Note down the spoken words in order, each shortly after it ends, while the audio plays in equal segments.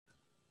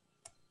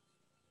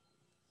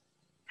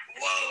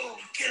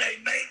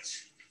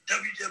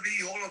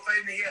WWE Hall of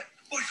Fame here,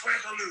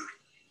 Bushwhacker Luke,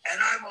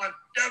 and I'm on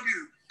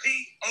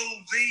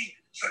WPOV,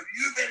 so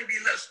you better be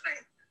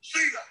listening.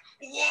 See ya.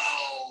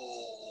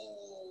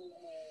 Whoa!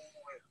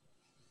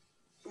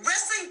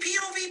 Wrestling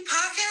POV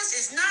podcast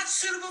is not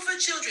suitable for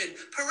children.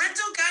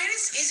 Parental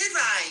guidance is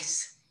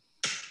advised.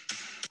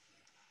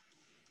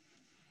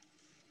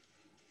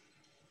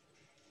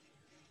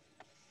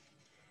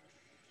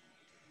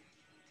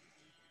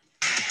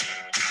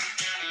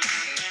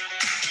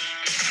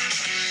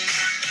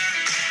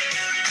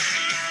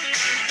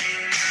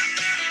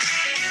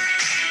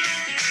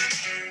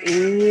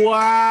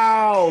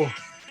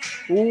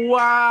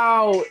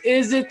 Wow.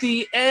 Is it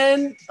the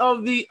end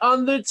of The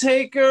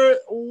Undertaker?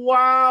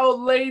 Wow,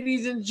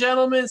 ladies and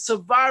gentlemen,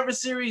 Survivor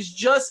Series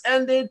just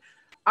ended.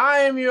 I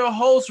am your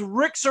host,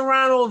 Ric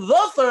Serrano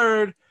the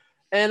Third,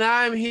 and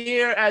I'm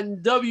here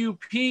at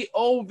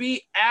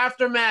WPOV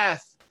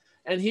Aftermath.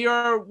 And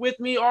here with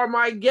me are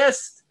my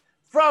guests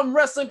from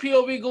Wrestling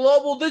POV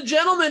Global, the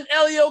gentleman,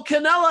 Elio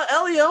Cannella.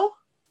 Elio.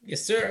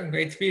 Yes, sir.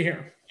 Great to be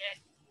here.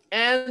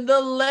 And the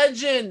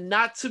legend,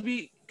 not to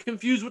be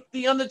confused with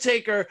The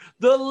Undertaker,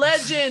 the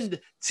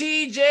legend,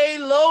 TJ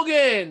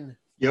Logan.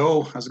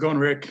 Yo, how's it going,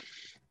 Rick?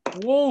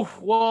 Whoa,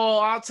 well,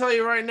 I'll tell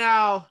you right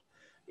now,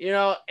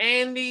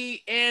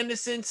 Andy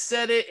Anderson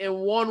said it in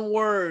one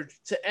word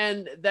to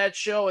end that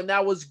show, and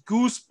that was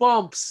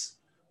goosebumps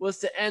was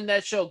to end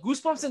that show.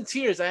 Goosebumps and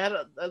tears.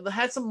 I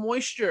had some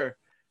moisture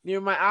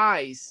near my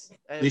eyes.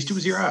 At least it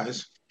was your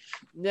eyes.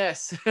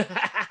 Yes.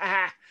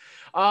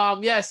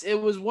 Yes, it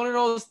was one of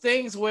those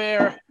things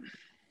where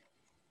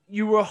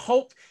you were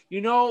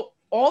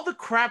all the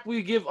crap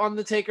we give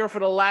Undertaker for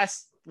the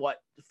last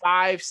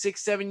 5,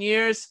 6, 7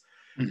 years.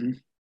 Mm-hmm.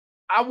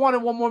 I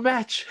wanted one more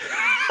match.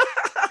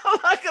 I'm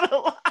not gonna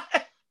lie.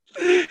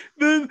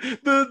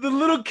 The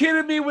little kid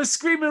in me was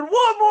screaming,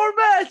 "One more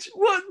match!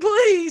 What,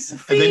 please?"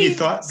 And then you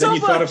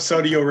thought of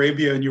Saudi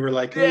Arabia, and you were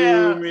like,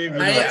 "Yeah." Maybe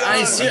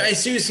I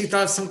seriously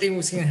thought something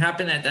was going to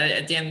happen at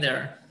the end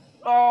there.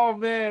 Oh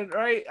man,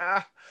 right?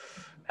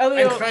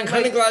 Elio, I'm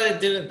kind of glad it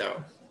didn't,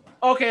 though.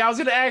 Okay, I was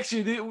gonna ask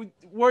you,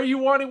 were you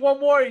wanting one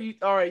more?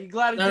 All right, you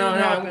glad it didn't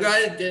happen? I'm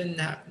glad it didn't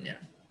happen. Yeah.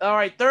 All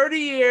right, 30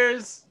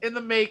 years in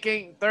the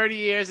making. 30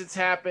 years it's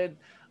happened.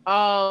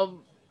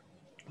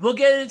 We'll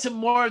get into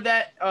more of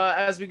that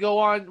as we go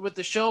on with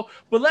the show.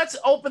 But let's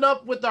open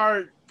up with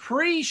our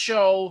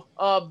pre-show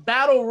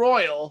battle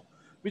royal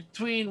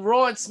between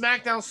Raw and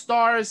SmackDown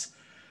stars.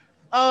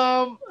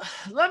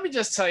 Let me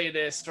just tell you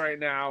this right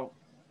now.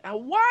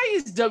 Why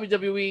is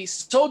WWE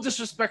so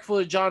disrespectful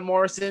to John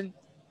Morrison?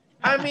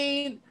 I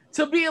mean,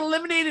 to be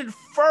eliminated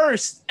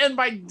first and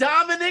by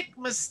Dominic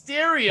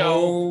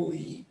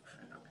Mysterio.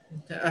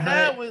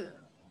 That was,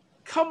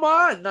 come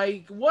on,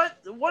 like what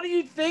are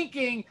you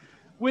thinking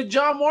with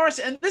John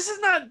Morrison? And this is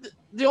not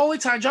the only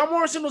time. John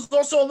Morrison was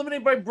also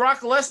eliminated by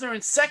Brock Lesnar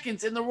in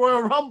seconds in the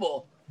Royal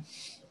Rumble.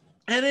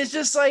 And it's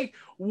just like,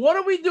 what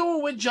are we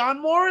doing with John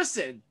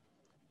Morrison?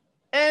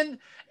 And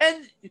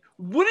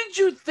wouldn't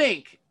you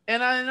think,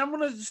 and I'm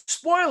going to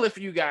spoil it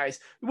for you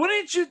guys,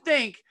 wouldn't you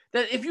think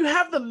that if you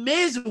have The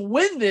Miz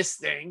win this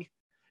thing,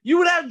 you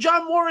would have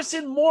John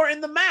Morrison more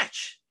in the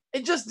match?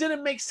 It just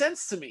didn't make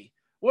sense to me.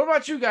 What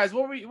about you guys?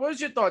 What was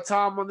your thought,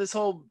 Tom, on this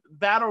whole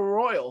battle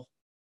royal?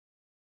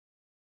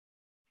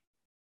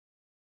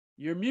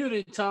 You're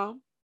muted,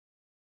 Tom.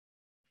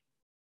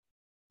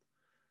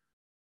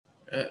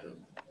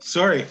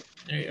 Sorry.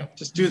 There you go.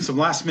 Just doing some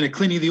last minute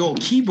cleaning of the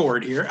old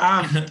keyboard here.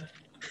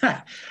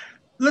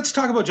 Let's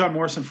talk about John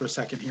Morrison for a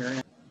second here.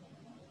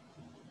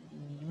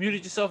 You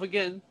muted yourself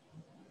again.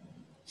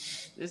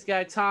 This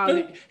guy,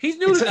 Tom, he's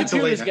new to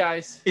computers,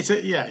 guys.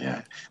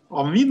 Yeah.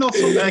 Well, I mean,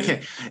 also,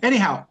 okay.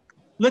 Anyhow,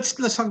 let's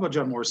talk about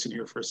John Morrison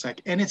here for a sec.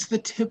 And it's the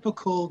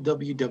typical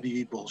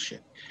WWE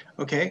bullshit,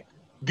 okay?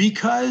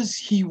 Because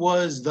he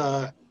was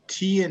the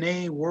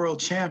TNA World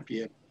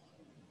Champion,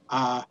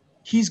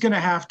 he's going to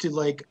have to,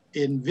 like,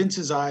 in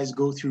Vince's eyes,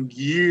 go through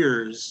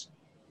years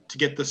to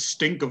get the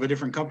stink of a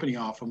different company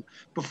off him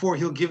before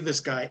he'll give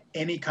this guy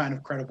any kind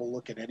of credible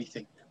look at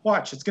anything.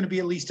 Watch, it's going to be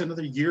at least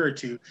another year or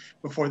two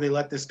before they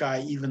let this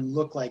guy even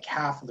look like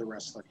half of the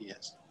wrestler he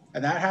is.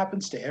 And that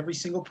happens to every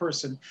single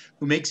person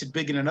who makes it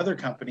big in another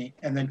company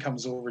and then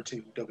comes over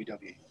to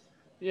WWE.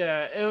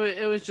 Yeah,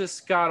 it was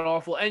just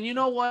god-awful. And you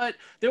know what?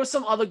 There were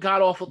some other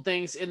god-awful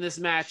things in this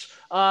match.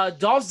 Dolph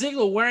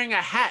Ziggler wearing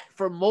a hat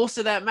for most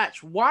of that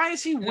match. Why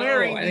is he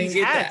wearing these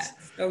hats?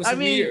 That was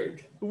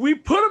weird. We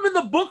put him in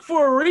the book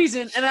for a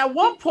reason, and at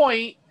one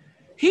point,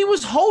 he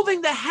was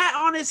holding the hat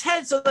on his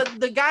head so that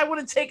the guy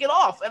wouldn't take it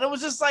off. And it was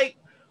just like,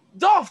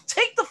 Dolph,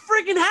 take the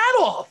friggin' hat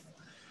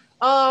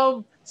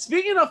off.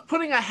 Speaking of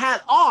putting a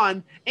hat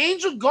on,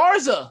 Angel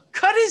Garza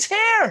cut his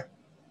hair.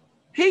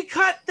 He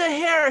cut the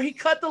hair. He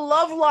cut the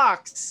love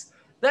locks.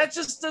 That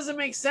just doesn't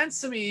make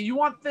sense to me. You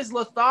want this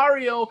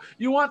Lothario,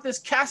 you want this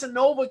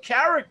Casanova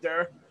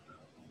character,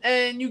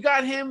 and you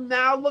got him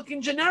now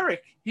looking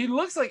generic. He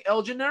looks like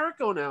El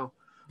Generico now.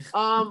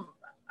 I'm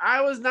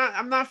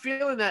not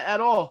feeling that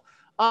at all.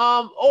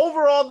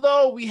 Overall,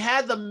 though, we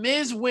had The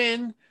Miz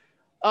win.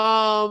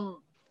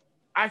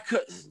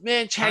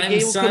 Chad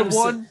Gable could have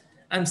won.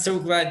 I'm so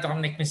glad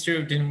Dominic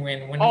Mysterio didn't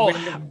win. When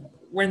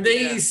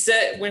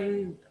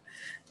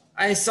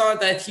I saw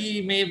that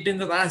he may have been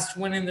the last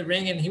one in the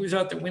ring and he was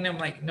out to win, I'm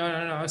like,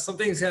 no,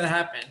 something's gonna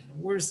happen.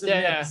 Where's the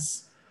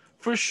Miz?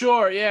 For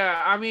sure,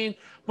 yeah. I mean,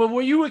 but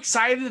were you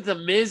excited that the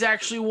Miz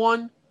actually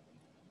won?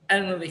 I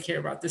don't really care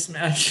about this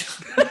match.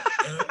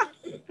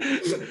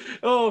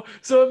 Oh,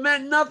 so it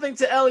meant nothing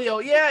to Elio.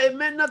 Yeah, it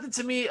meant nothing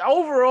to me.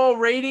 Overall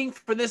rating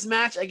for this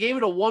match, I gave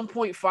it a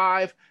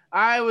 1.5.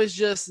 I was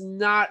just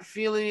not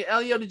feeling it.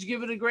 Elio, did you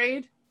give it a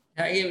grade?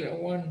 I gave it a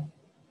 1.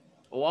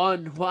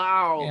 1.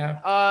 Wow.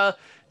 Yeah.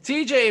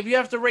 TJ, if you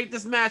have to rate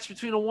this match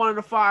between a 1 and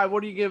a 5,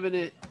 what are you giving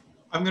it?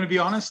 I'm going to be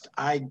honest.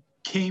 I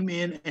came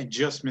in and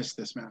just missed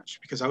this match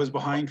because I was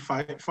behind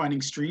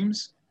finding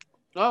streams.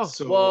 Oh,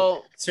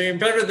 so you're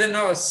better than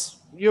us.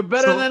 You're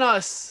better than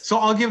us. So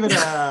I'll give it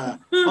a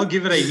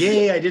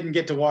yay. I didn't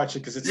get to watch it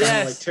because it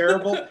sounded like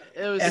terrible.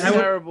 It was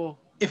terrible.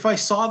 If I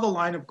saw the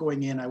lineup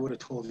going in, I would have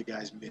told you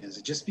guys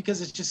Miz. Just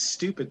because it's just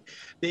stupid.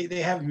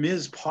 They have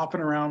Miz popping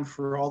around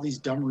for all these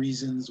dumb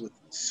reasons with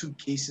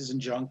suitcases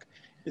and junk.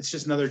 It's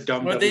just another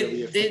dumb. Well,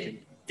 they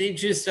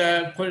just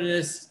put it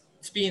as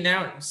to be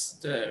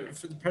announced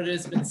for the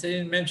participants. They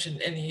didn't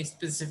mention any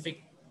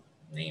specific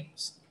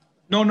names.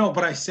 No,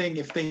 but I'm saying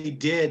if they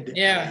did,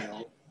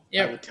 I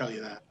would tell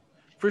you that.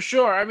 For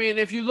sure. I mean,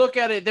 if you look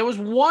at it, there was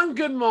one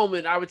good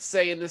moment, I would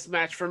say, in this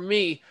match for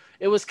me.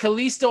 It was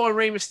Kalisto and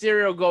Rey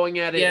Mysterio going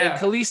at it, and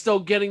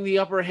Kalisto getting the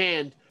upper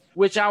hand,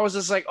 which I was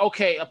just like,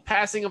 okay, a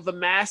passing of the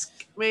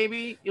mask,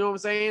 maybe. You know what I'm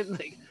saying?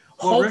 Like,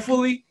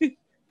 hopefully.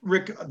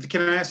 Rick,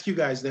 can I ask you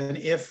guys then,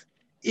 if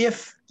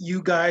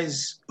you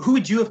guys, who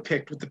would you have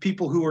picked with the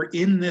people who were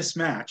in this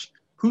match?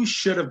 Who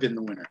should have been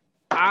the winner?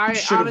 I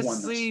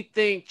honestly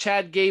think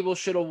Chad Gable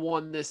should have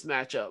won this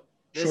matchup.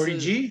 Shorty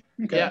G?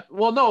 Okay. Yeah.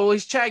 Well, no,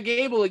 he's Chad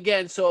Gable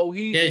again, so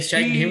he's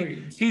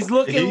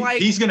looking like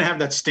he's gonna have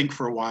that stink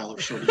for a while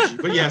of Shorty G.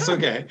 But yes,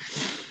 okay.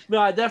 No,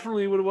 I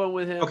definitely would have went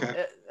with him.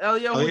 Okay.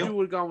 Elio, who you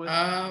would have gone with?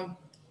 I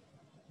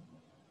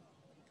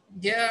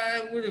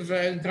would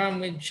have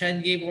gone with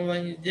Chad Gable.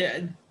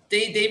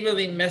 They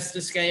really messed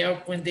this guy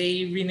up when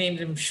they renamed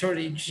him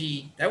Shorty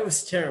G. That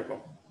was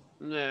terrible.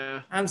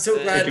 Yeah. I'm so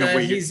glad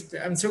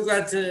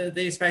that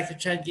he's back to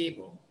Chad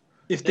Gable.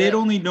 If they'd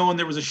only known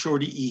there was a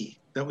Shorty E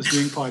that was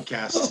doing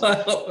podcasts.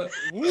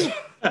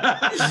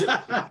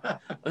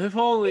 If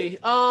only.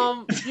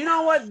 You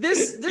know what?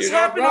 This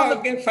happened on the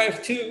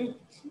 5'2".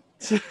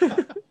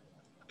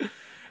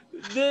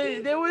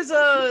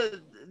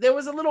 There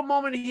was a little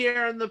moment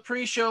here in the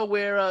pre-show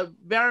where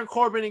Baron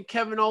Corbin and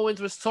Kevin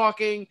Owens was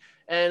talking,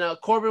 and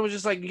Corbin was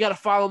just like, "You got to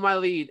follow my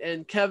lead,"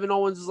 and Kevin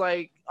Owens was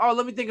like, "Oh,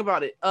 let me think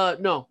about it."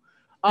 No.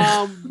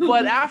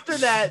 But after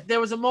that, there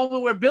was a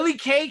moment where Billie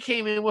Kay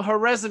came in with her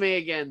resume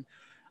again.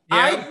 Yeah.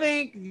 I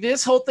think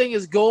this whole thing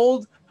is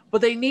gold,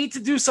 but they need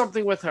to do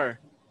something with her.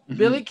 Mm-hmm.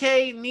 Billie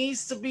Kay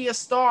needs to be a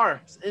star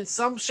in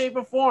some shape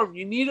or form.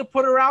 You need to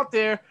put her out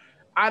there.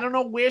 I don't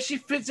know where she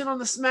fits in on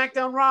the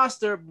SmackDown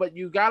roster, but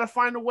you got to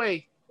find a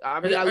way. I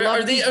mean,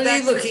 are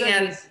they looking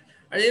at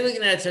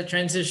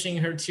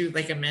transitioning her to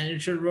like a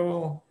manager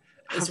role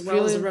as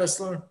well as a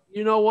wrestler?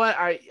 You know what,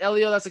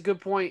 Elio, that's a good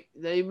point.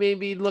 They may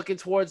be looking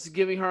towards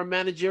giving her a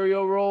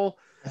managerial role.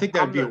 I think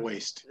that'd be a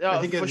waste. I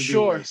think that'd be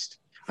a waste.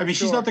 I mean,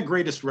 she's not the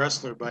greatest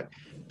wrestler, but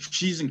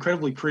she's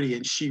incredibly pretty,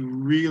 and she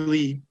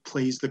really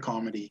plays the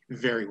comedy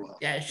very well.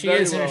 Yeah, she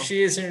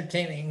is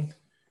entertaining.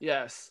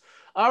 Yes.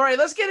 All right,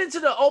 let's get into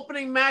the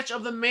opening match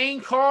of the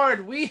main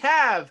card. We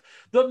have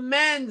the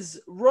men's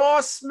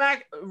Raw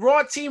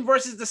team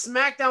versus the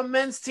SmackDown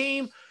men's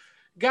team.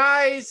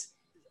 Guys,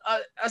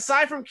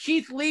 aside from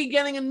Keith Lee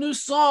getting a new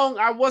song,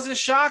 I wasn't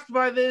shocked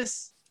by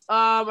this.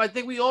 I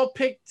think we all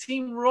picked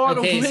Team Raw to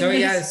win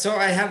this. So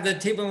I have the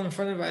table in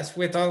front of us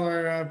with all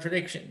our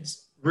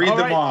predictions. Read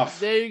them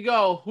off. There you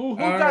go. Who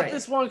got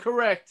this one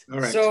correct? All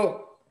right.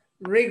 So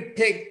Rick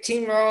picked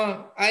Team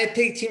Raw, I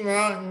picked Team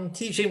Raw, and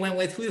TJ went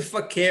with who the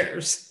fuck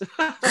cares?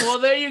 Well,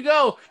 there you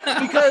go.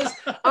 Because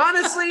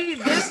honestly,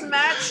 this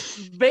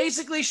match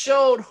basically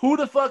showed who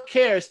the fuck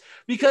cares.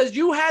 Because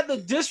you had the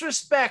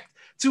disrespect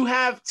to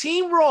have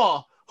Team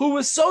Raw, who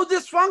was so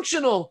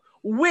dysfunctional,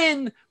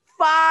 win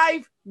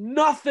 5-0.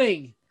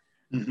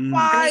 Mm-hmm.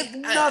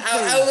 5-0.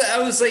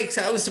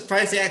 I was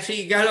surprised they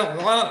actually got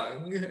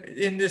along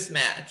in this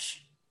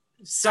match.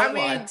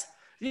 Somewhat.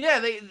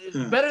 I mean,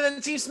 better than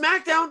Team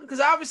SmackDown,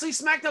 because obviously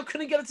SmackDown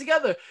couldn't get it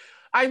together.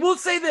 I will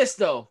say this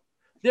though,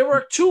 there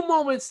were two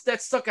moments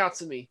that stuck out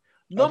to me.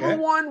 Number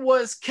one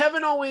was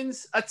Kevin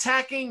Owens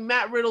attacking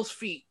Matt Riddle's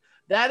feet.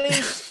 That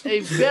is a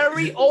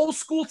very old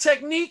school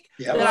technique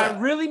that I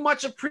really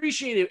much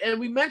appreciated. And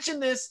we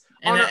mentioned this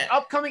on our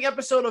upcoming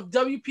episode of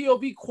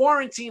WPOV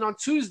Quarantine on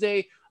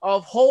Tuesday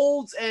of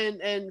holds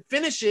and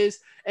finishes.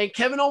 And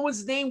Kevin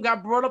Owens' name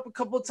got brought up a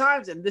couple of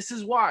times. And this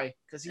is why.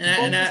 Because he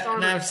focused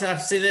on it. I have to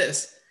say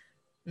this.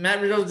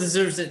 Matt Riddle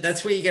deserves it.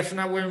 That's what you get for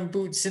not wearing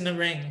boots in the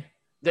ring.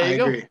 There you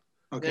go. I agree.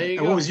 Okay.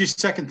 And what was your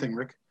second thing,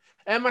 Rick?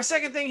 And my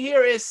second thing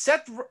here is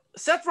Seth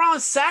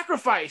Rollins'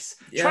 sacrifice,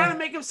 trying to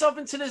make himself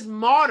into this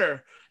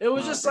martyr. It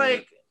was just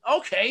like,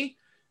 okay,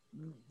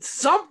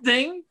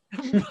 something,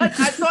 but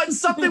I thought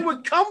something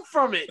would come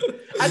from it.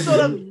 I thought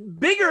a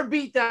bigger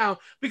beatdown,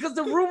 because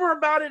the rumor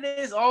about it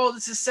is, oh,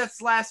 this is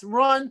Seth's last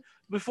run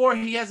before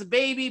he has a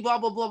baby, blah,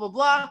 blah, blah, blah,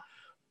 blah.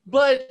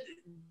 But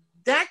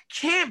that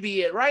can't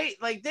be it, right?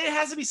 Like, there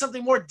has to be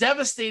something more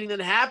devastating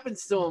that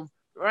happens to him,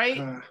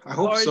 right? I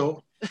hope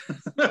so.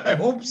 I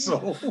hope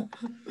so.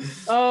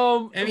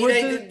 I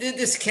mean,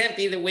 this can't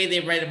be the way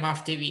they write him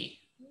off TV.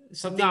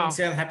 Something's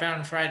going to happen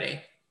on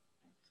Friday.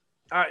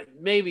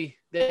 Maybe.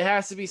 There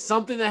has to be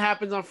something that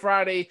happens on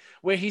Friday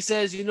where he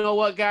says, you know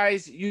what,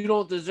 guys, you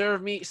don't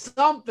deserve me.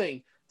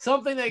 Something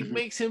that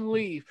makes him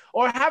leave.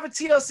 Or have a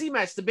TLC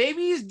match. The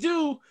baby is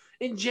due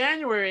in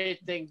January, I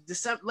think.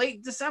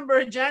 Late December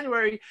and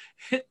January.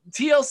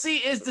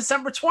 TLC is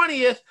December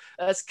 20th.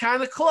 That's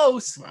kind of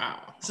close.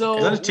 Wow. So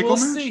is that a tickle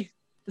we'll match? see.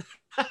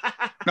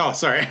 No,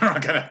 sorry. I'm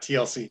not going to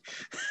TLC.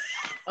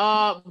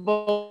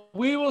 But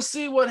we will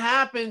see what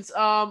happens.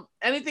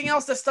 Anything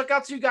else that stuck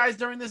out to you guys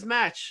during this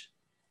match?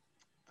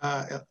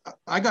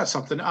 I got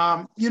something.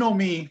 You know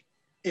me,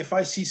 if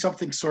I see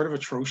something sort of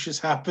atrocious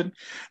happen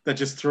that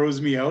just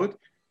throws me out,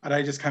 and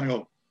I just kind of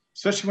go,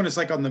 especially when it's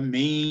like on the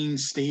main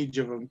stage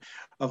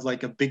of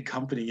like a big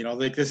company, you know,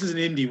 like this is an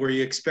indie where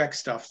you expect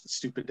stuff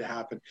stupid to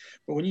happen.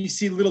 But when you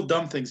see little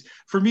dumb things,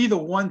 for me, the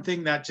one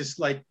thing that just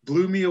like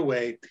blew me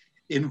away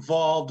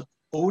involved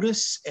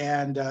Otis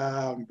and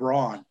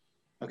Braun.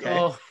 Okay.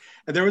 Oh.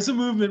 And there was a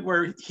movement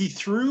where he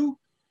threw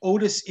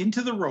Otis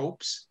into the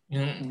ropes,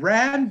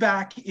 ran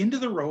back into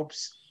the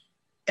ropes,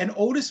 and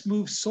Otis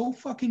moved so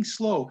fucking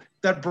slow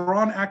that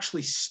Braun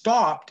actually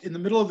stopped in the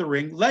middle of the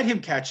ring, let him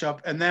catch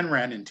up, and then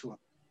ran into him.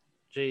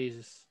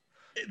 Jesus.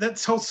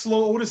 That's how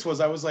slow Otis was.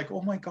 I was like,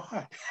 oh my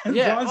God. And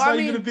Yeah, Braun's not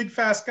even a big,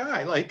 fast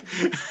guy. Like,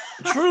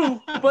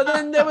 true. But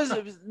then there was,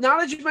 now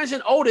that you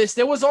mentioned Otis,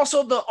 there was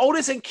also the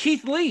Otis and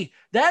Keith Lee.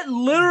 That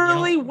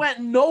literally went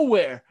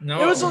nowhere.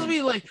 No. It was supposed to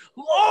be like,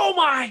 oh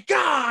my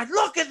God,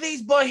 look at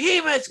these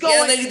behemoths going.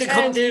 Yeah, like the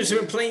commentators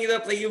were playing it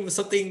up like it was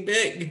something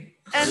big.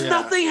 And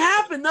nothing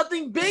happened.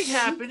 Nothing big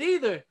happened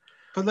either.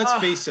 But let's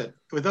face it,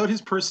 without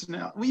his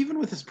personality, well, even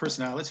with his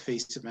personality, let's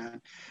face it,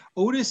 man.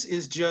 Otis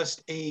is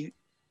just a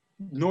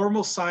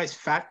normal sized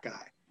fat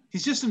guy.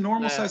 He's just a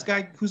normal sized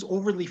guy who's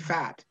overly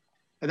fat.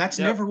 And that's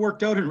never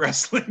worked out in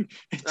wrestling.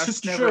 It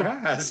just never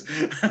has.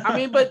 I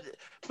mean, but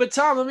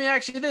Tom, let me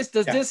ask you this.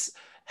 Does this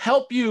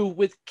help you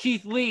with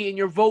Keith Lee and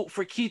your vote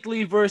for Keith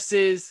Lee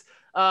versus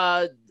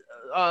Lance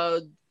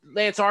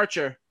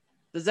Archer?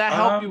 Does that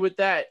help you with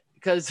that?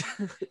 Because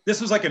this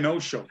was like a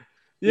no-show.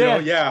 Yeah.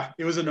 You know,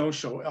 it was a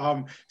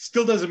no-show.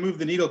 Still doesn't move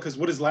the needle because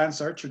what has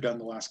Lance Archer done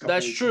the last couple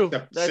of weeks? True.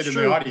 Sit in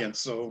the audience.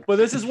 So, but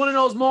this is one of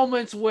those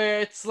moments where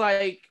it's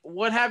like,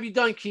 what have you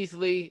done, Keith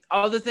Lee?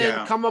 Other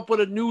than come up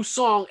with a new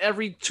song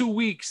every 2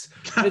 weeks.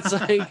 It's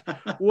like,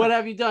 what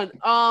have you done?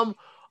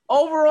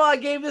 Overall, I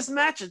gave this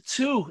match a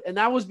 2, and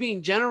that was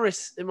being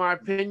generous in my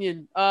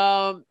opinion.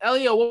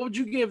 Elio, what would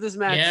you give this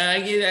match?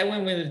 Yeah, I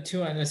went with a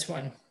 2 on this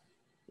one.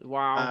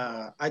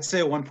 Wow. I'd say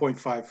a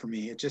 1.5 for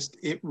me.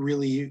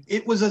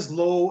 It was as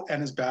low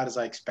and as bad as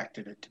I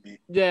expected it to be.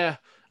 Yeah.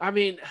 I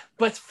mean,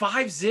 but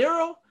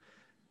 5-0?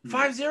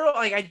 5-0?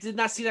 Like, I did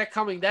not see that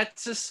coming. That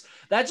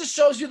just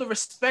shows you the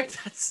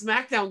respect that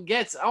SmackDown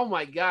gets. Oh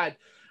my God.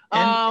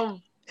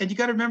 And you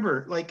got to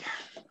remember, like,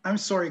 I'm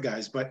sorry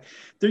guys, but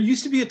there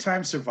used to be a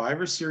time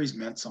Survivor Series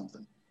meant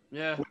something.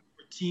 Yeah.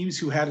 Teams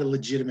who had a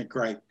legitimate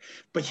gripe.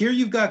 But here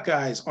you've got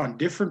guys on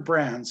different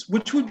brands,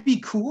 which would be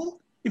cool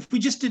if we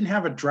just didn't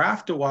have a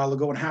draft a while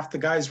ago and half the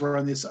guys were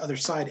on this other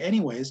side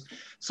anyways.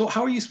 So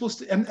how are you supposed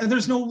to, and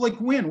there's no like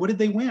win. What did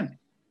they win?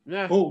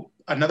 Yeah. Oh,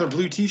 another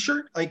blue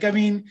t-shirt? Like, I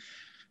mean,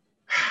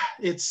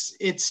 it's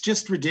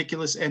just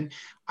ridiculous. And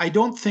I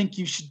don't think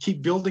you should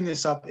keep building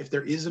this up if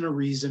there isn't a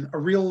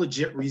real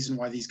legit reason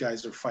why these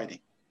guys are fighting.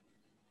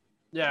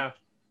 Yeah.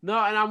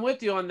 No, and I'm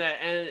with you on that.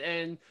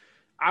 And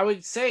I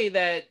would say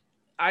that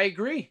I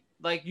agree.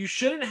 Like, you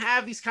shouldn't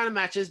have these kind of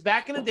matches.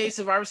 Back in the day,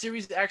 Survivor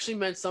Series actually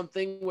meant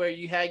something where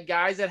you had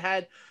guys that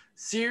had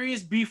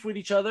serious beef with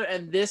each other,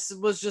 and this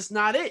was just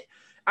not it.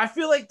 I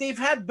feel like they've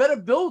had better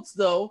builds,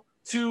 though,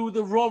 to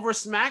the Raw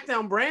vs.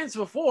 SmackDown brands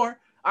before.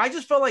 I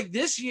just felt like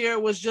this year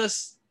was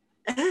just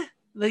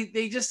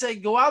they just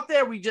said, go out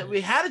there.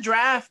 We had a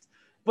draft,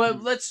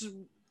 but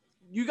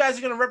you guys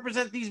are going to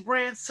represent these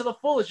brands to the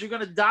fullest. You're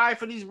going to die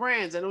for these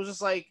brands. And it was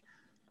just like,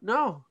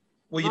 no.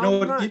 Well, you know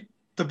what?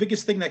 The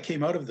biggest thing that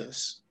came out of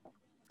this,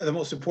 the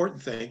most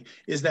important thing,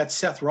 is that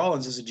Seth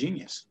Rollins is a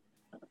genius.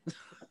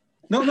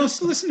 No,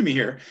 listen to me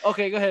here.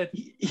 Okay, go ahead.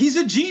 He's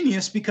a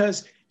genius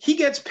because he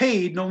gets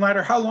paid no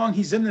matter how long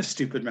he's in this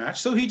stupid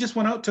match. So he just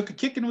went out, took a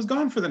kick, and was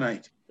gone for the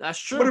night. That's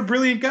true. What a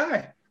brilliant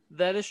guy.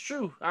 That is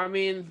true. I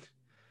mean,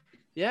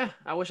 yeah,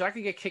 I wish I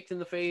could get kicked in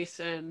the face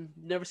and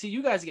never see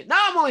you guys again. No,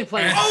 I'm only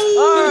playing.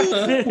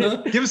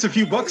 Give us a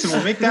few bucks and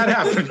we'll make that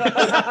happen.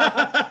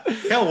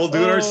 Hell, we'll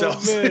do it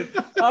ourselves.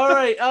 All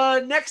right.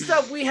 Next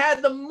up, we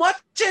had the much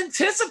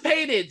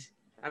anticipated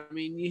I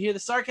mean, you hear the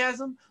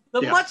sarcasm?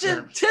 The Yeah, much yeah.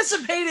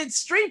 anticipated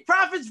Street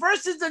Profits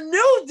versus the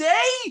New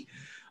Day.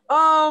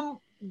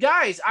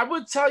 Guys, I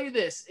would tell you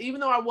this, even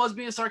though I was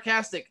being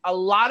sarcastic, a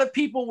lot of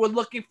people were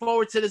looking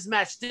forward to this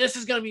match. This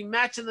is going to be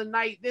match of the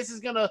night. This is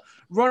going to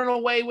run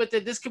away with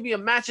it. This could be a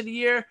match of the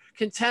year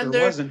contender.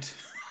 It wasn't.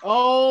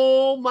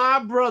 Oh, my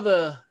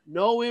brother.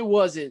 No, it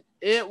wasn't.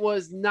 It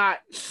was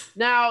not.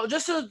 Now,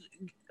 just to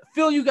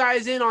fill you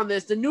guys in on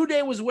this, the New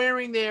Day was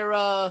wearing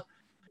their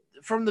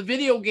from the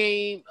video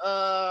game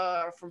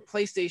from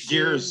PlayStation,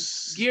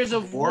 Gears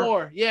of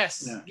War.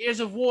 Yes, yeah. Gears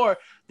of War.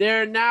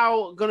 They're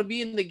now going to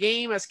be in the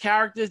game as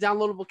characters,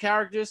 downloadable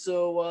characters.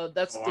 So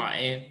that's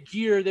the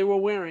gear they were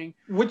wearing,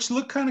 which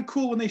looked kind of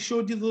cool when they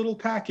showed you the little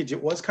package.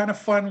 It was kind of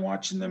fun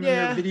watching them in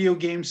their video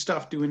game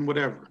stuff, doing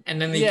whatever. And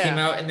then they came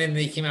out, and then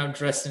they came out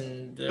dressed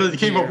in. They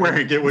came out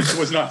wearing it, which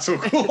was not so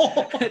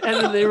cool. And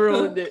then they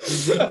ruined it.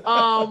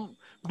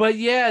 But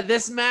yeah,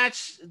 this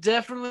match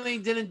definitely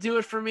didn't do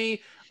it for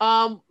me.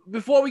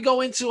 Before we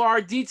go into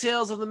our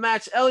details of the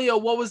match, Elio,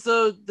 what was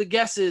the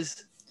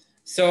guesses?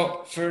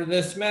 So for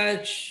this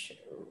match,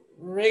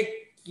 Rick,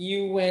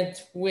 you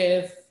went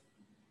with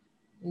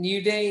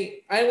New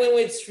Day. I went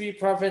with Street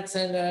Profits,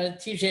 and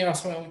TJ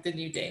also went with the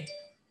New Day.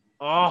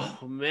 Oh,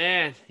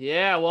 man.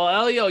 Yeah, well,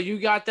 Elio, you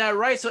got that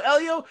right. So,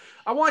 Elio,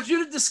 I want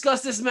you to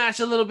discuss this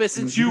match a little bit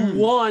since you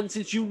won,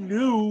 since you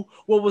knew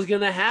what was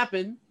going to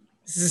happen.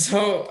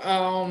 So,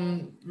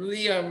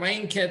 really,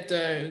 mine kept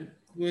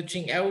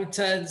glitching out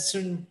at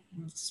certain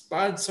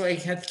spots, so I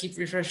had to keep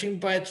refreshing.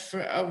 But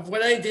for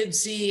what I did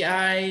see,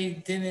 I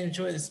didn't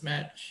enjoy this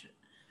match.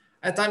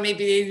 I thought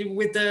maybe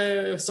with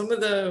some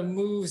of the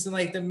moves and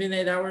like the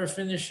midnight hour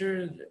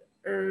finisher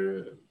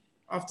or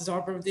off the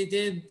top of what they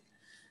did.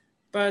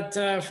 But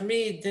for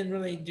me, it didn't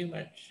really do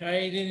much.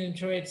 I didn't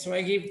enjoy it, so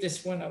I gave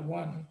this one a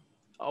 1.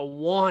 A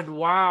 1.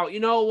 Wow. You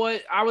know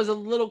what? I was a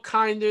little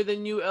kinder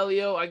than you,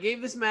 Elio. I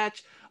gave this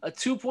match a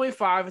 2.5.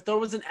 I thought it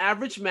was an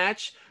average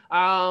match.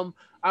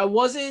 I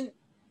wasn't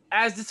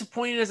as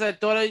disappointed as I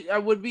thought I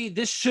would be.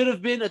 This should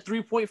have been a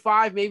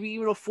 3.5, maybe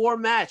even a 4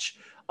 match.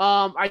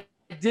 I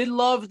did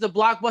love the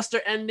blockbuster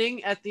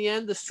ending at the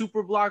end, the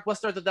super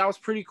blockbuster. I thought that was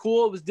pretty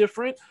cool. It was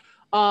different.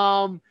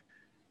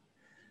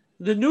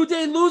 The New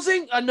Day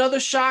losing,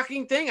 another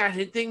shocking thing. I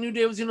didn't think New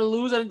Day was going to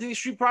lose. I didn't think the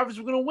Street Profits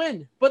were going to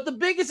win. But the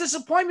biggest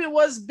disappointment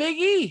was Big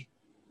E.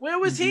 Where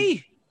was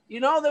he? You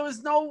know, there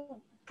was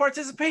no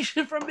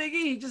participation from Big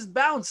E. He just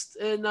bounced,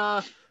 and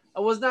I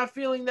was not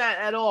feeling that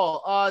at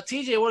all.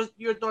 TJ, what are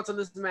your thoughts on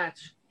this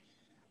match?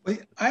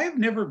 I have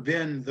never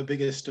been the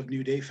biggest of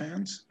New Day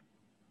fans,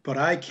 but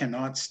I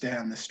cannot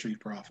stand the Street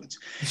Profits.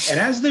 And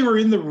as they were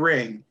in the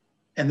ring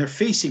and they're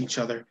facing each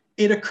other,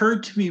 it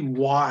occurred to me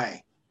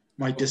why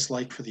my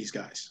dislike for these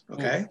guys.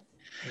 Okay.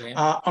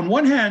 Yeah. On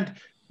one hand,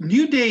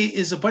 New Day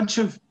is a bunch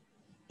of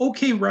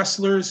okay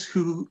wrestlers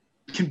who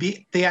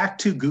they act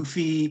too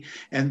goofy.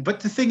 But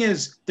the thing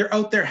is, they're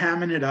out there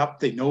hamming it up.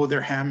 They know they're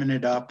hamming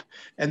it up,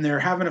 and they're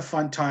having a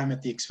fun time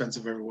at the expense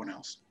of everyone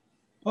else.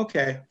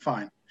 Okay,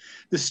 fine.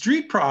 The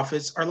Street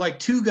Profits are like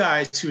two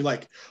guys who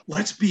like,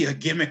 let's be a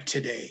gimmick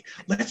today.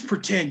 Let's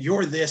pretend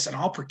you're this and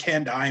I'll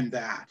pretend I'm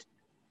that.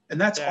 And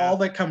that's all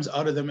that comes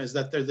out of them, is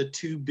that they're the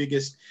two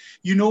biggest,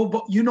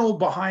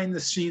 behind the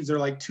scenes, they're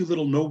like two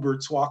little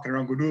no-birds walking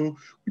around going, oh,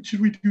 what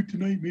should we do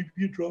tonight? Maybe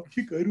a drop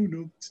kick? I don't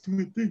know. Let's do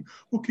a thing.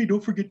 Okay,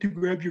 don't forget to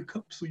grab your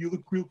cup so you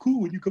look real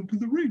cool when you come to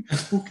the ring.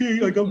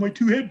 Okay, I got my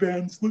 2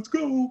 headbands. Let's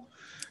go.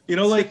 You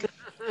know, like,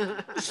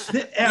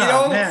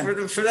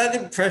 man. For that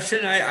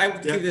impression, I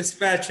would give this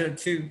match a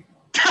 2.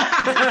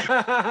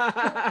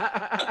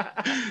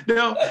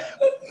 Now,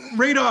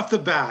 right off the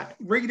bat,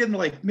 right in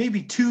like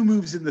maybe 2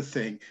 moves in the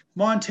thing,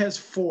 Montez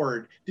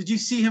Ford, did you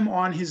see him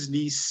on his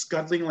knees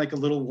scuttling like a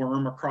little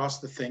worm across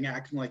the thing,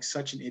 acting like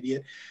such an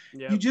idiot?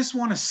 Yep. You just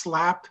want to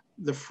slap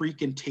the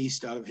freaking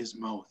taste out of his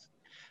mouth.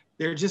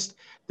 They're just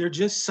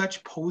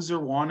such poser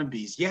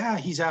wannabes. Yeah,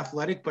 he's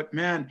athletic, but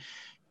man,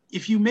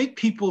 if you make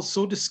people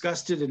so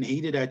disgusted and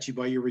hated at you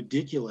by your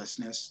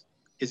ridiculousness,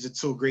 is it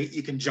so great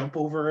you can jump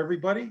over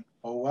everybody?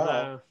 Oh,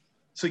 wow.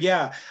 So,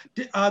 yeah,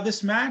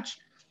 this match,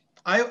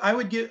 I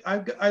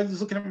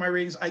was looking at my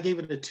ratings. I gave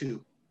it a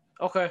 2.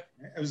 Okay.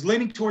 I was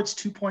leaning towards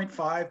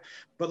 2.5.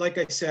 But like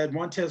I said,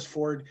 Montez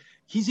Ford,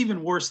 he's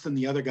even worse than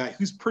the other guy,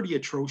 who's pretty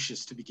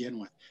atrocious to begin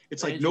with.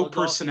 It's like no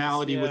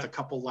personality with a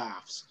couple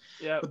laughs.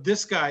 Yeah. But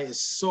this guy is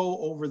so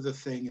over the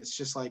thing. It's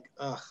just like,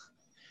 ugh.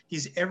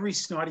 He's every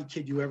snotty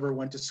kid you ever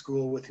went to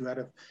school with who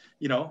had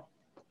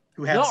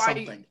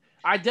something.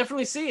 I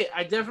definitely see it.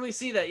 I definitely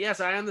see that. Yes,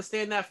 I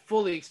understand that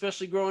fully,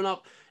 especially growing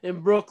up in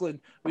Brooklyn.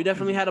 We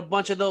definitely had a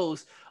bunch of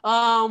those.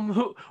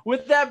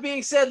 With that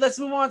being said, let's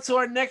move on to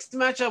our next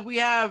matchup. We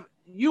have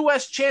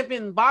U.S.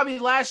 champion Bobby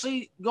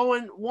Lashley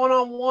going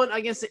one-on-one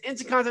against the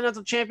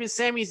Intercontinental champion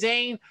Sami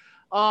Zayn.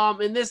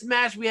 In this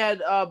match, we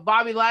had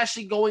Bobby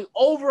Lashley going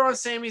over on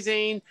Sami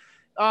Zayn.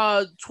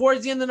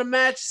 Towards the end of the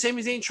match,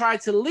 Sami Zayn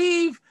tried to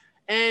leave,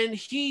 and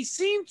he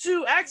seemed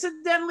to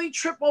accidentally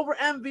trip over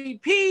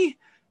MVP.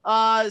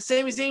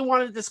 Sami Zayn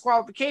wanted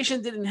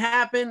disqualification, didn't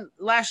happen.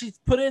 Lashley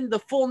put in the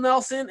full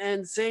Nelson,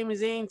 and Sami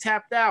Zayn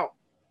tapped out.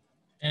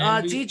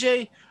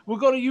 TJ, we'll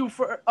go to you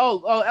for.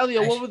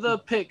 Elio, what were the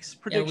picks?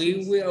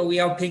 Predictions? Yeah, we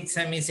all picked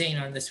Sami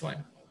Zayn on this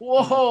one.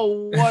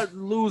 Whoa, what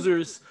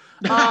losers!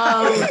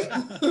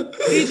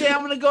 TJ,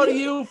 I'm gonna go to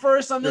you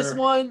first on this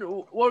one.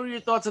 What were your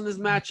thoughts on this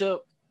matchup?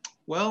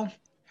 Well,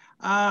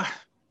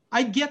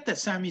 I get that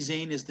Sami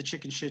Zayn is the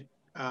chicken shit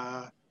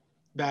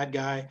bad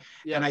guy,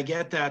 and I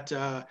get that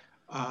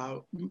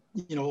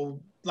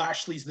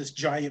Lashley's this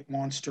giant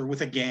monster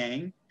with a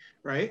gang,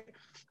 right?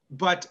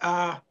 But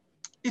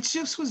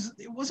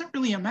it wasn't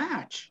really a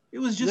match. It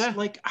was just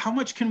like, how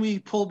much can we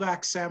pull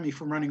back Sami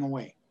from running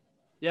away?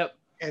 Yep.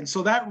 And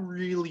so that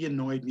really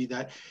annoyed me,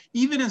 that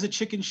even as a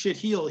chicken shit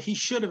heel, he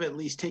should have at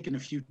least taken a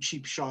few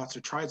cheap shots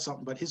or tried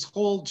something. But his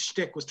whole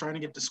shtick was trying to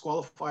get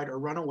disqualified or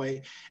run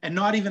away, and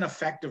not even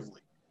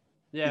effectively.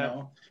 Yeah. You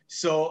know?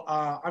 So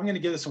I'm going to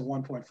give this a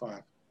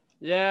 1.5.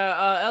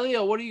 Yeah.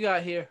 Elio, what do you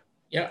got here?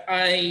 Yeah,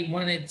 I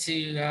wanted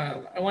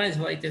to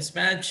like this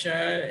match,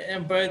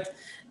 but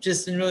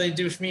just didn't really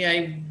do it for me.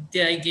 I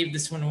gave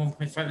this one a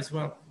 1.5 as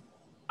well.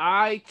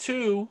 I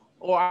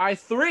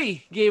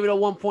 3 gave it a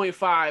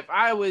 1.5.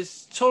 I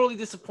was totally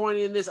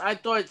disappointed in this. I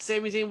thought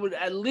Sami Zayn would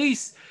at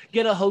least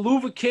get a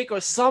haluva kick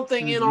or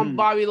something in on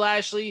Bobby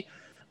Lashley.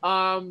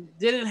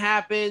 Didn't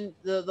happen.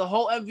 The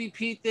whole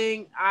MVP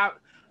thing.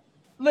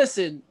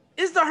 Listen,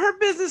 is the Hurt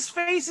Business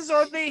faces or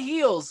are they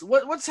heels?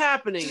 What's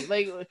happening?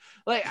 Like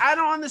I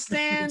don't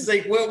understand. It's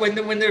like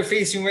when they're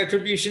facing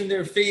Retribution,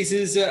 their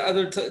faces.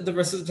 The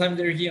rest of the time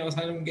they're heels.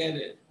 I don't get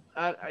it.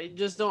 I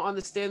just don't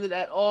understand it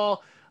at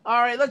all. All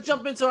right, let's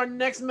jump into our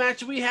next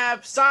match. We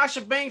have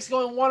Sasha Banks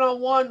going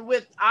one-on-one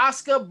with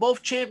Asuka,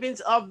 both champions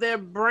of their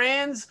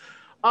brands.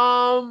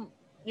 You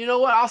know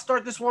what? I'll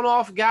start this one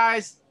off,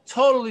 guys.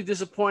 Totally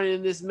disappointed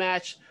in this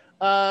match.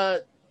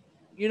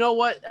 You know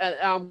what?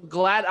 I'm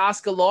glad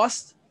Asuka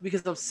lost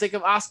because I'm sick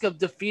of Asuka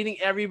defeating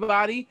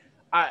everybody.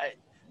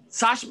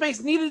 Sasha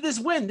Banks needed this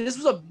win. This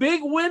was a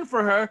big win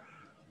for her.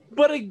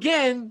 But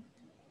again,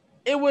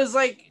 it was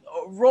like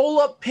a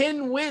roll-up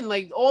pin win.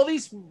 Like all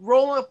these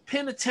roll-up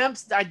pin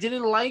attempts I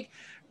didn't like.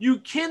 You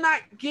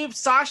cannot give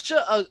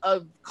Sasha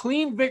a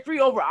clean victory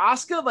over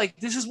Asuka. Like,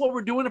 this is what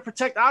we're doing to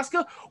protect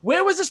Asuka.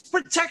 Where was this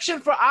protection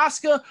for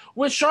Asuka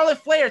when Charlotte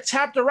Flair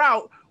tapped her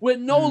out with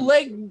no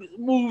leg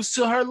moves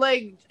to her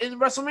leg in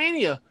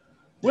WrestleMania?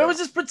 Where was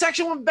this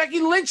protection when Becky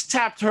Lynch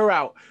tapped her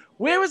out?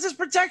 Where was this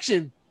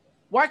protection?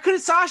 Why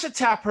couldn't Sasha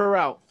tap her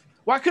out?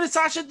 Why couldn't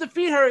Sasha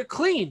defeat her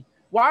clean?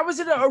 Why was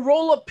it a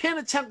roll-up pin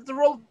attempt?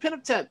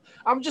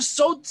 I'm just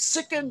so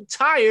sick and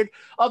tired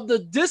of the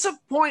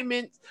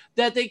disappointment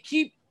that they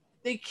keep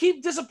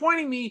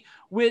disappointing me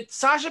with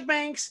Sasha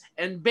Banks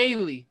and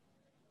Bayley.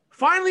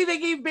 Finally, they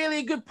gave Bayley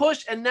a good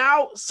push, and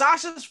now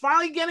Sasha's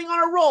finally getting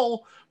on a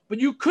roll, but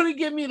you couldn't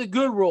give me the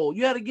good roll.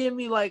 You had to give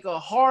me like a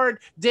hard,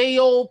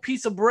 day-old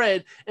piece of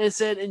bread and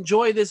said,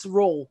 enjoy this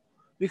roll,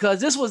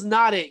 because this was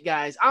not it,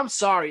 guys. I'm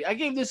sorry. I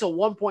gave this a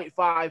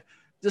 1.5.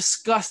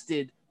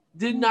 Disgusted.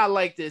 Did not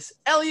like this.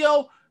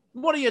 Elio,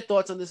 what are your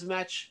thoughts on this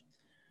match?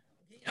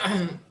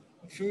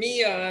 For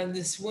me,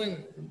 this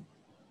one,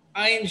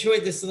 I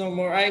enjoyed this a little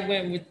more. I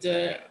went with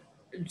the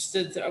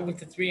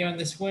 3 on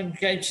this one.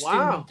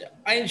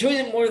 I enjoyed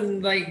it more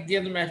than like the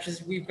other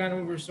matches we've gone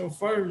over so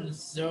far.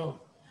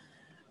 So,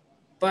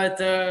 but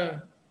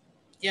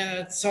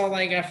that's all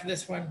I got for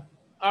this one.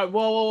 All right,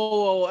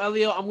 whoa,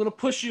 Elio, I'm gonna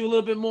push you a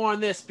little bit more on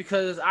this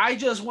because I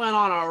just went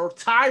on a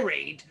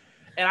tirade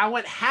and I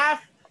went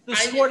half the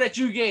score that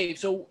you gave.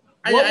 So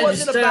what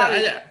was it about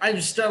it? I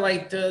just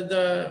like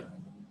the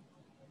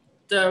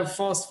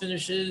false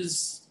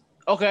finishes.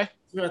 Okay.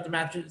 Throughout the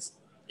matches.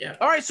 Yeah.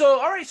 All right.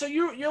 So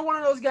you're one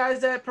of those guys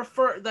that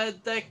prefer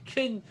that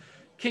can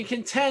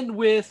contend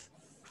with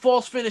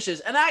false finishes,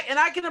 and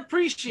I can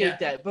appreciate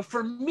that. But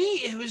for me,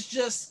 it was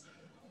just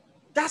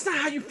that's not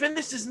how you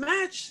finish this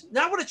match.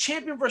 Not with a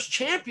champion versus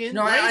champion.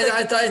 No, right?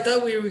 I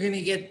thought we were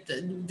gonna get.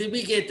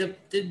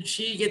 Did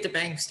she get the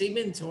bank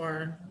statement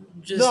or?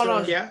 Just, no.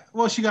 Yeah.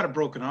 Well, she got it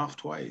broken off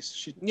twice.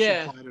 She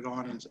applied it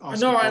on.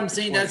 And no, I'm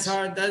saying twice.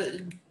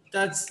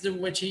 That's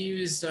what she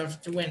used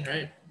to win,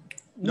 right?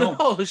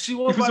 No, she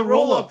won by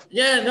roll-up.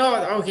 Yeah,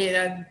 no,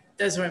 okay,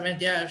 that's what I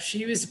meant. Yeah, if she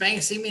used the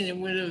bank statement, it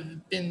would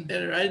have been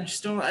better. I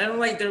don't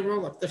like their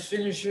roll-up. The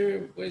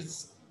finisher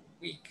was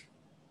weak.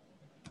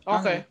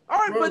 Okay, all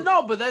right, but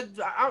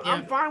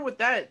I'm fine with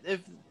that.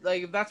 If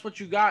that's what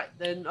you got,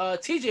 then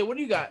TJ, what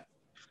do you got?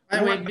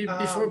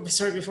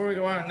 Before we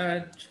go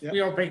on, we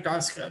all picked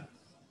Asuka.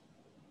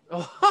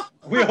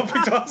 We all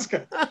picked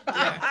Asuka.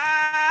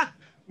 Yeah.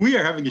 We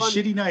are having a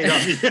shitty night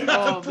on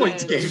the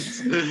points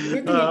games.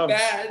 We're doing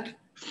bad.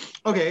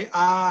 Okay,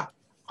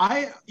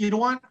 you know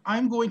what?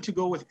 I'm going to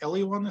go with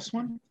Elio on this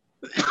one.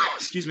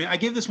 Excuse me. I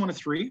gave this one a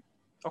 3.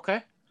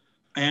 Okay.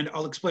 And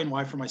I'll explain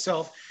why for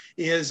myself.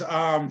 Is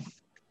I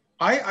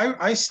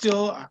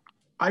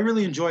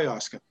really enjoy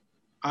Asuka.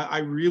 I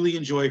really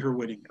enjoy her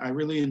winning. I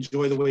really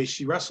enjoy the way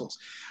she wrestles.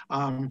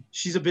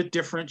 She's a bit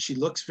different. She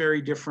looks very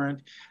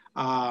different.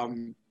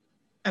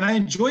 and I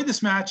enjoyed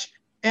this match.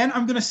 And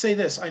I'm going to say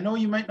this. I know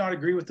you might not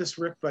agree with this,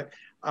 Rick, but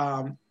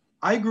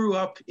I grew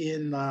up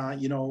in,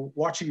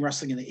 watching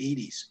wrestling in the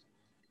 80s.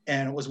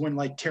 And it was when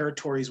like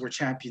territories where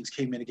champions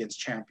came in against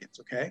champions,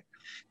 okay?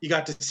 You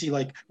got to see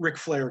like Ric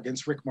Flair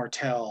against Rick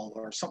Martel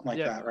or something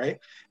like that, right?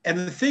 And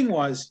the thing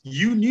was,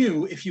 you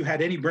knew if you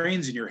had any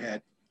brains in your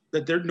head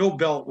that no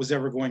belt was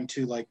ever going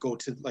to like go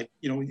to like,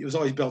 it was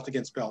always belt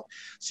against belt.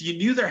 So you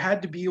knew there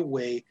had to be a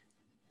way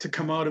to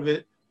come out of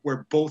it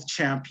where both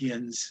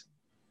champions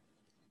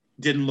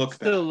didn't look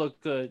bad. Still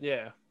look good,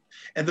 yeah.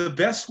 And the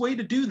best way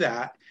to do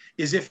that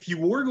is if you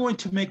were going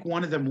to make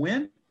one of them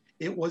win,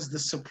 it was the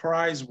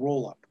surprise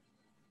roll-up.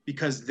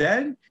 Because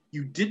then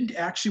you didn't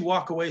actually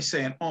walk away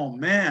saying, oh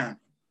man,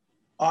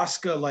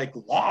 Asuka like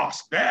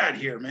lost bad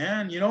here,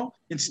 man.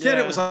 Instead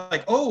it was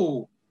like,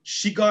 oh,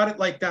 she got it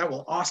like that.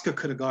 Well, Asuka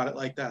could have got it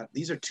like that.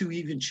 These are two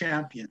even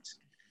champions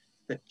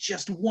that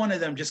just one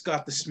of them just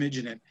got the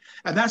smidgen in.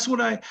 And that's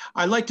what I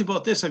liked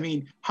about this. I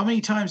mean, how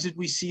many times did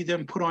we see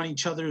them put on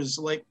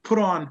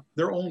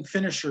their own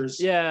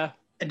finishers? Yeah.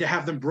 And to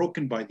have them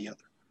broken by the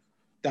other.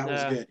 That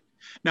was good.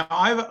 Now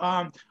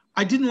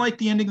I didn't like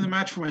the ending of the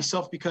match for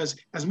myself because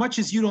as much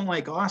as you don't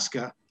like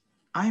Asuka,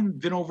 I've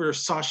been over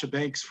Sasha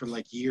Banks for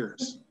like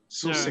years.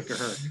 So sick of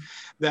her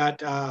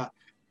that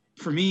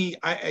for me,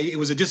 it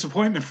was a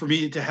disappointment for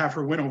me to have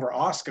her win over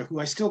Asuka,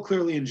 who I still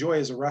clearly enjoy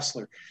as a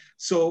wrestler.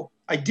 So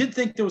I did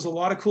think there was a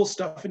lot of cool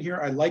stuff in here.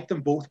 I liked them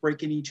both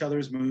breaking each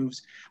other's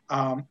moves.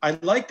 I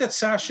liked that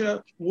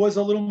Sasha was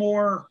a little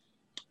more,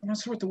 I'm not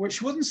sure what the word.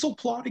 She wasn't so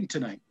plodding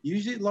tonight.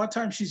 Usually, a lot of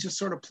times she's just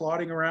sort of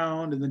plodding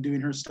around and then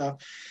doing her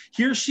stuff.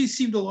 Here, she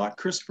seemed a lot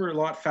crisper, a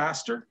lot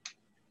faster,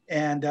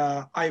 and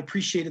I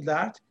appreciated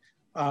that.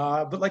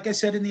 But like I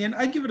said, in the end,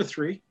 I'd give it a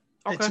 3.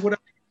 Okay. It's what I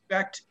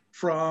expect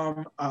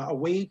from a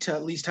way to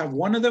at least have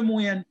one of them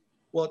win,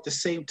 while at the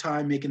same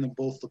time making them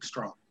both look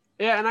strong.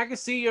 Yeah, and I can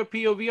see your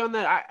POV on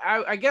that.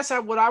 I guess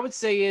what I would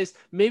say is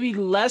maybe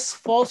less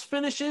false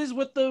finishes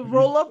with the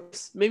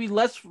roll-ups, maybe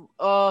less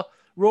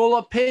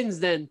roll-up pins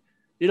then.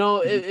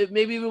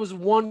 Maybe it was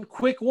one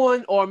quick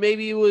one, or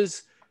maybe it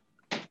was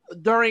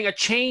during a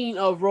chain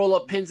of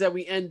roll-up pins that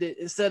we ended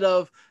instead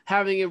of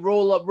having it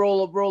roll up,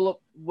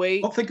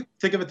 wait. Well, think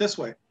of it this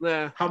way.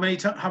 Yeah. How many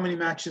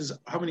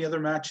other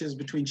matches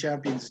between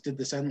champions did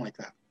this end like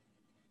that?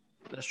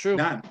 That's true.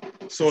 None.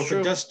 So if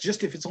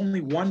it's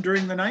only one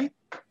during the night,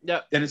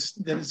 then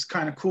it's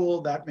kind of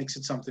cool. That makes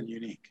it something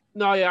unique.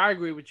 No, yeah, I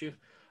agree with you.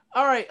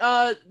 All right.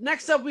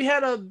 Next up, we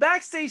had a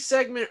backstage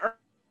segment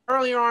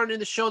earlier on in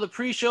the show, the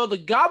pre-show. The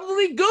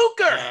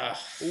Gobbledygooker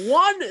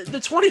won the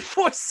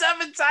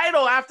 24/7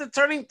 title after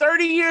turning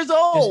 30 years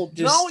old.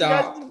 Just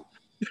stop.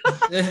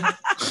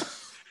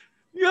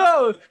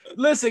 Yo,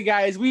 listen,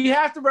 guys, we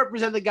have to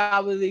represent the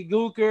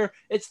Gobbledygooker.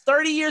 It's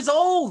 30 years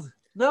old.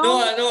 No,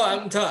 I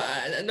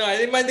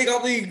didn't mind the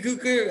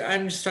Gobbledygooker.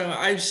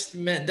 I just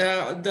meant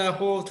the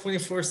whole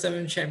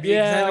 24/7 champion.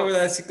 Yeah, I know where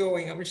that's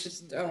going. I'm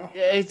just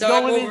it's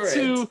going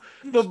into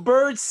the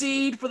bird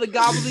seed for the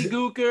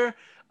Gobbledygooker.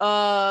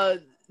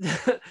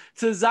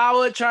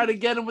 Tozawa tried to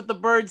get him with the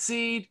bird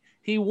seed.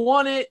 He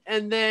won it,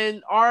 and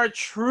then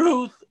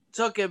R-Truth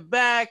took it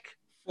back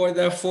for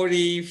the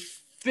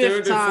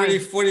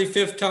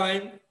 45th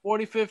time.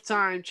 45th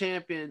time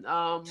champion.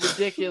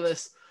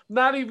 Ridiculous.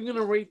 Not even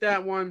gonna rate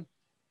that one.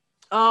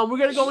 We're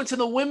gonna go into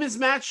the women's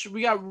match.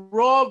 We got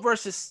Raw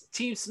versus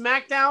Team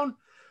SmackDown.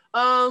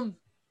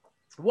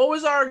 What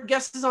was our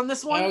guesses on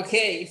this one?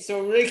 Okay,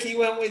 so Ricky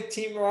went with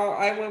Team Raw.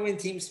 I went with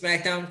Team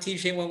SmackDown.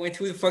 TJ went with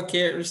who the fuck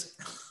cares?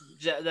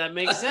 That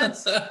makes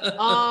sense.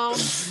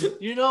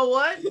 You know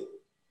what?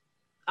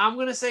 I'm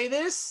gonna say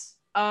this.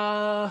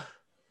 I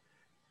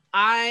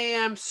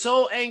am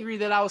so angry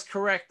that I was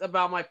correct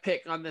about my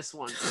pick on this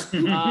one.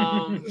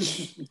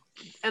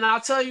 And I'll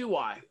tell you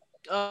why.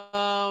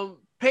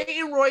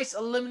 Peyton Royce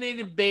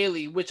eliminated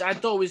Bayley, which I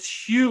thought was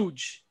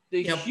huge.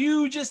 The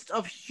hugest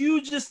of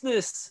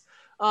hugeness.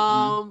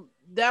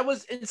 That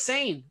was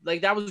insane.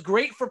 Like, that was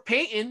great for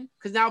Peyton,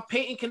 because now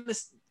Peyton can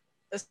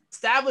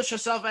establish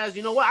herself as,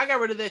 you know what, I got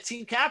rid of their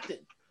team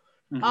captain.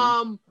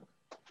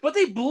 But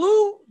they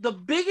blew the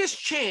biggest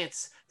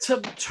chance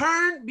to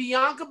turn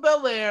Bianca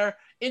Belair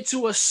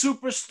into a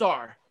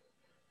superstar.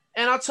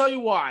 And I'll tell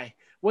you why.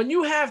 When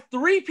you have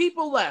 3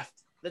 people left,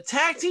 the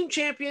tag team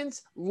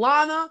champions,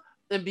 Lana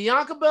and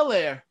Bianca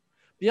Belair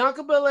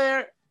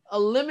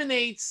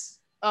eliminates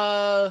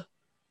Shayna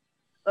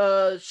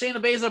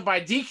Baszler by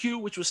DQ,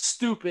 which was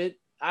stupid.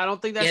 I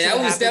don't think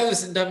that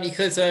was done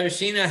because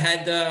Shayna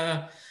had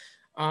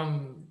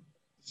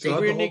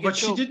but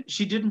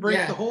she didn't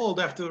break the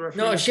hold after the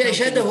referee. No, she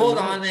had the hold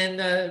on,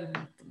 and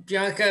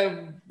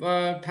Bianca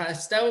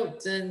passed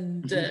out,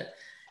 and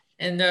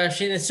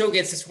Shayna still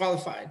gets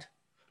disqualified.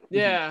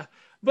 Yeah,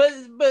 but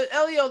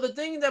Elio, the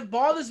thing that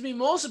bothers me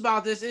most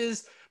about this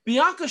is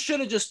Bianca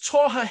should have just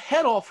tore her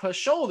head off her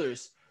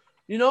shoulders.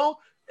 You know,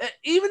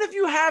 even if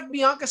you have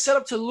Bianca set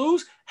up to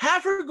lose,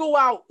 have her go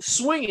out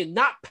swinging,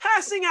 not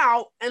passing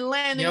out and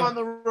landing on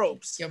the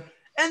ropes.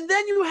 And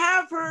then you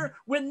have her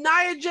with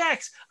Nia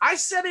Jax. I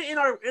said it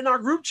in our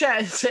group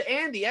chat to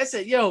Andy. I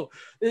said, "Yo,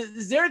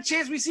 is there a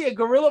chance we see a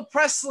gorilla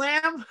press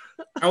slam?"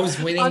 I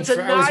was waiting for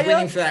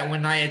that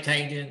when Nia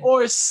tagged in.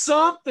 Or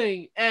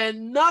something,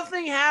 and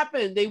nothing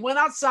happened. They went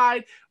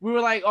outside. We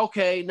were like,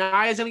 okay,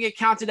 Nia's going to get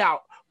counted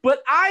out.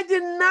 But I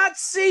did not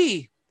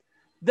see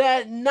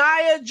that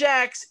Nia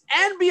Jax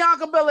and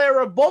Bianca Belair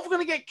are both going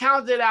to get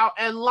counted out,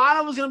 and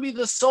Lana was going to be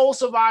the sole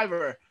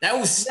survivor. That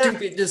was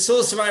stupid. The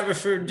sole survivor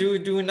for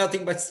doing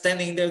nothing but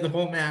standing there the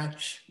whole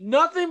match.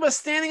 Nothing but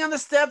standing on the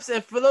steps.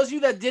 And for those of you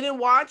that didn't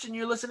watch and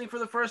you're listening for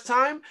the first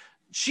time,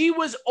 she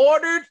was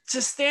ordered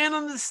to stand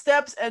on the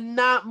steps and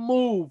not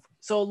move.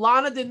 So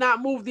Lana did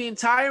not move the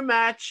entire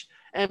match.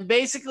 And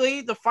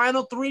basically, the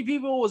final 3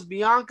 people was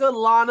Bianca,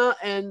 Lana,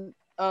 and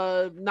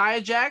Nia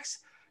Jax.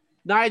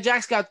 Nia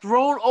Jax got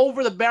thrown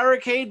over the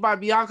barricade by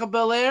Bianca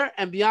Belair,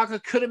 and Bianca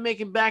couldn't make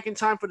it back in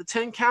time for the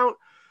 10 count.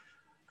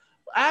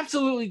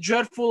 Absolutely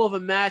dreadful of a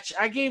match.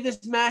 I gave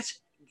this match,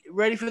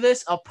 ready for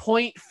this, a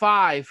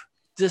 0.5.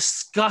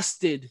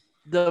 Disgusted.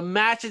 The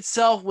match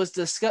itself was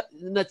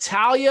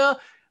Natalya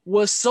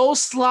was so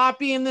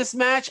sloppy in this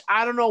match.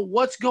 I don't know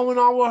what's going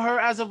on with her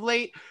as of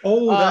late.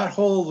 That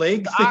whole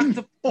leg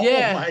thing?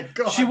 Yeah. Oh my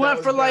God. She went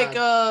for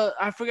bad.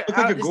 I forget. Looked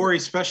like a gory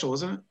special,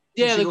 isn't it?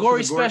 Yeah, the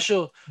gory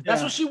special.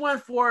 That's what she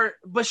went for.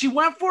 But she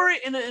went for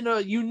it in a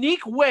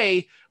unique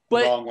way.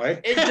 But wrong way.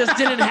 It just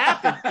didn't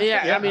happen.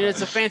 Yeah, I mean,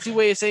 it's a fancy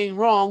way of saying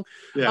wrong.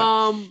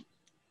 Yeah.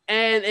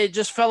 And it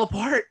just fell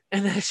apart.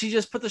 And then she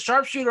just put the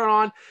sharpshooter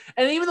on.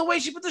 And even the way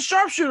she put the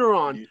sharpshooter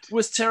on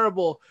was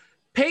terrible.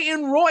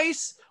 Peyton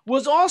Royce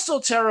was also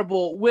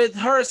terrible with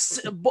her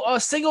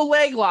single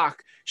leg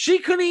lock. She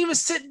couldn't even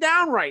sit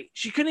down right.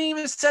 She couldn't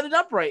even set it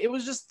up right. It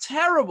was just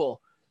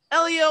terrible.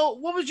 Elio,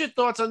 what was your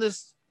thoughts on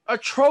this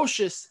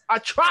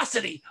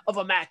atrocity of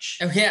a match?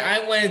 Okay, I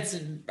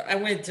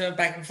went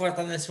back and forth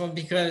on this one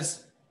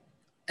because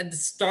at the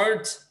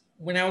start,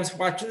 when I was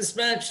watching this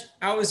match,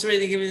 I was ready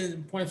to give it a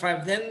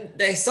 0.5. Then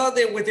I saw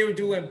what they were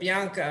doing with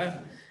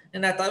Bianca,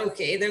 and I thought,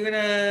 okay, they're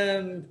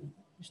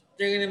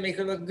gonna make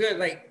her look good.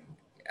 Like,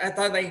 I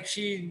thought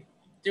they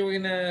were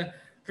gonna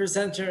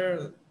present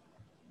her,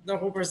 the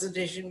whole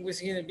presentation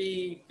was gonna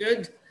be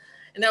good,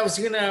 and I was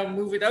gonna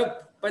move it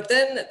up. But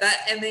then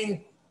that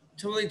ending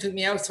totally took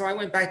me out, so I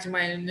went back to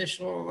my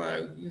initial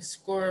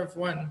score of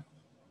 1.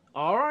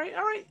 All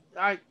right.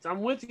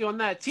 I'm with you on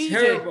that.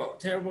 TJ.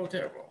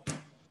 Terrible.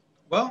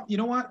 Well, you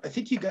know what? I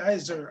think you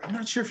guys I'm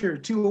not sure if you're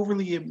too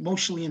overly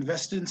emotionally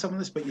invested in some of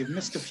this, but you've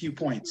missed a few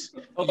points.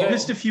 Okay. You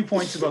missed a few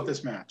points about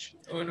this match.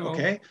 Oh, no.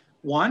 Okay.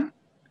 One,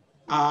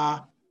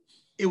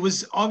 it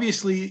was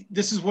obviously,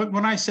 this is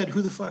when I said,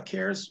 who the fuck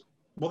cares?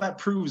 Well, that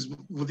proves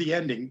with the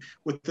ending,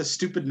 with the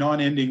stupid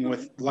non-ending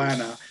with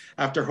Lana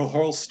after her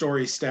whole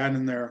story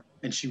standing there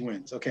and she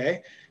wins,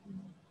 okay?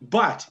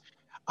 But,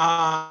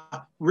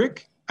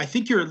 Rick, I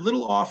think you're a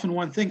little off in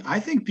one thing. I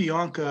think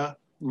Bianca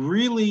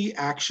really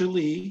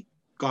actually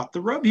got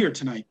the rub here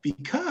tonight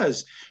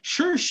because,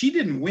 sure, she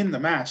didn't win the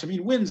match. I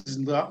mean, wins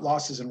and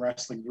losses in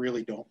wrestling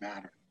really don't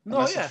matter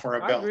unless it's for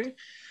a belt. I agree.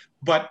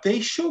 But they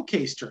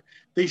showcased her.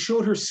 They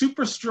showed her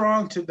super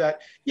strong to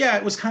that. Yeah,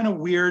 it was kind of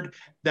weird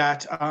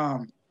that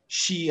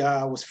she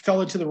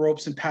fell into the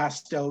ropes and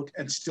passed out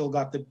and still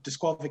got the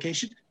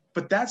disqualification.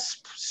 But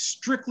that's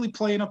strictly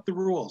playing up the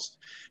rules.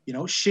 You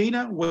know,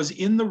 Shayna was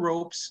in the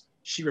ropes.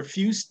 She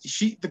refused.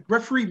 The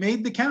referee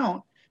made the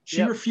count.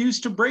 She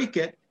refused to break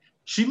it.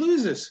 She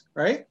loses,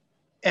 right?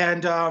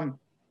 And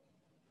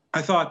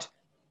I thought,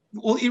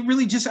 well, it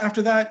really just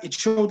after that, it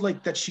showed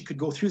like that she could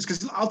go through this.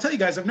 Because I'll tell you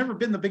guys, I've never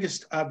been the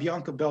biggest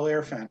Bianca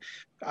Belair fan.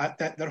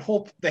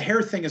 The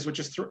hair thing is what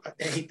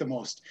I hate the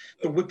most.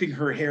 The whipping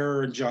her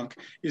hair and junk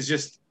is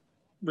just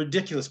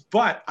ridiculous.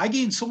 But I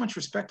gained so much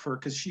respect for her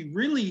because she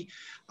really,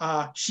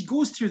 she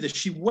goes through this.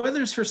 She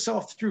weathers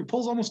herself through,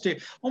 pulls almost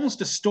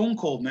a stone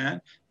cold,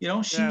 man. You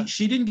know,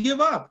 she didn't give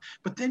up.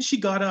 But then she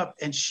got up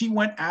and she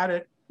went at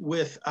it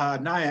with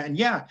Nia.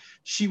 And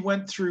she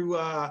went through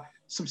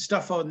some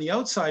stuff on the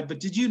outside, but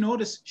did you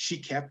notice she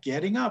kept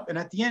getting up? And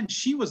at the end,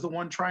 she was the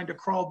one trying to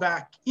crawl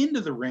back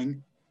into the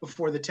ring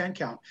before the 10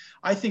 count.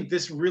 I think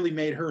this really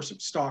made her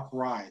stock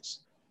rise.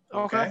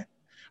 Okay.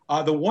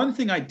 The one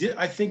thing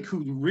I think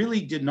who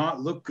really did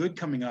not look good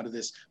coming out of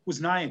this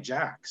was Nia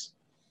Jax.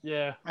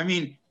 Yeah. I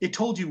mean, it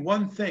told you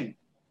one thing,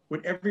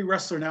 what every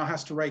wrestler now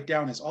has to write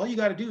down is all you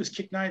got to do is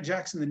kick Nia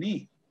Jax in the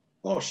knee.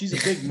 Oh, she's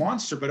a big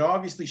monster, but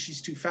obviously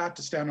she's too fat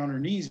to stand on her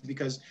knees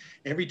because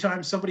every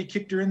time somebody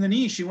kicked her in the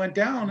knee, she went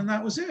down and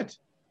that was it.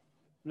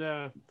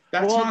 Yeah.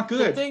 That's not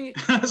good.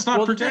 That's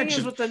not protection. The thing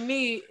is with the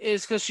knee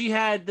is because she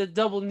had the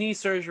double knee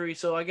surgery,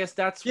 so I guess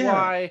that's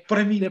why. But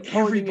I mean,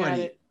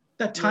 everybody,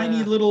 that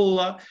tiny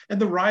little,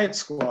 and the Riot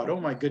Squad, oh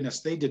my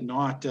goodness, they did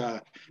not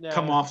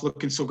come off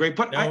looking so great.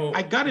 But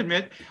I got to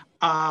admit,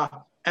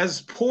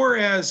 as poor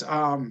as,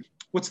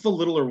 what's the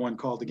littler one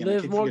called again?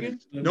 Liv Morgan?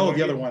 No,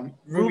 the other one.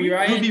 Ruby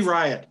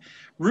Riott.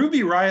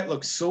 Ruby Riott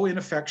looked so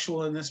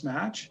ineffectual in this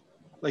match.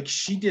 Like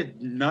she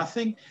did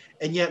nothing.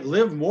 And yet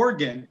Liv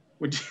Morgan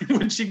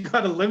when she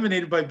got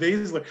eliminated by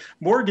Baszler,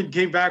 Morgan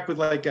came back with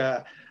like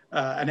an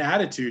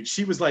attitude.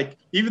 She was like,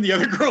 even the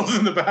other girls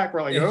in the back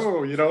were like,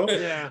 oh, you know.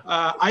 Yeah.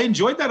 I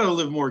enjoyed that out of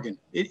Liv Morgan.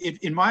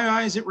 It in my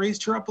eyes, it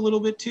raised her up a little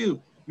bit too.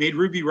 Made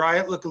Ruby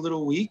Riott look a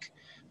little weak.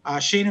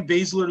 Shayna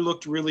Baszler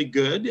looked really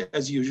good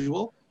as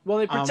usual. Well,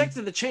 they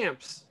protected the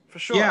champs for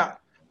sure. Yeah,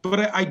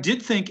 but I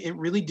did think it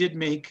really did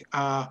make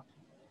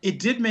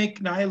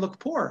Nia look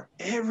poor.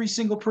 Every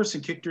single person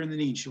kicked her in the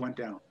knee and she went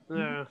down.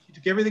 Yeah. She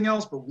took everything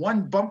else but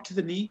one bump to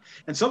the knee,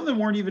 and some of them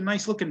weren't even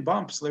nice looking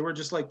bumps. They were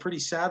just like pretty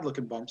sad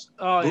looking bumps.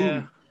 Oh, Boom,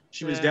 yeah.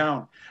 she was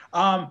down.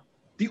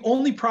 The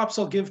only props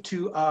I'll give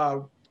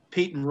to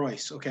Peyton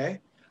Royce, okay?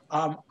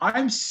 And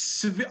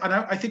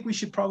I think we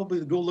should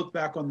probably go look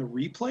back on the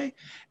replay,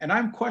 and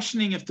I'm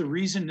questioning if the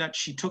reason that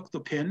she took the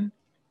pin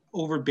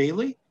over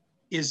Bayley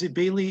is it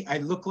Bayley. I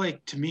look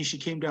like, to me, she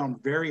came down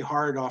very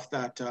hard off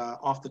that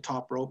off the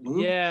top rope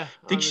move. Yeah,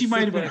 I think she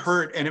might have been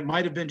hurt, and it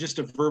might have been just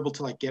a verbal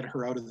to like get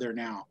her out of there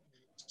now.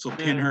 So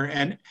pin her,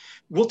 and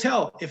we'll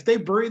tell if they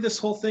bury this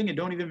whole thing and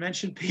don't even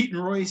mention Peyton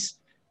Royce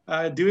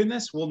doing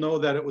this. We'll know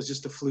that it was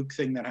just a fluke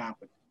thing that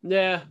happened.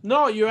 Yeah,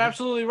 no, you're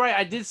absolutely right.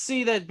 I did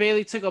see that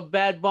Bayley took a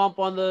bad bump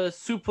on the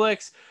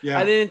suplex. Yeah,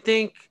 I didn't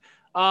think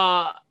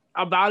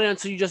about it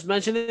until you just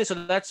mentioned it. So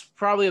that's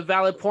probably a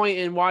valid point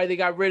in why they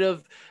got rid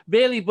of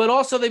Bayley. But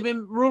also they've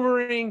been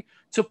rumoring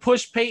to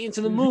push Peyton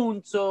to the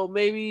moon. So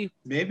maybe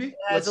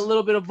it's a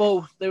little bit of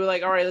both. They were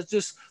like, all right,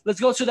 let's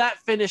go to that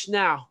finish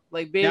now.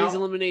 Like Bayley's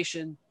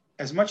elimination.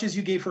 As much as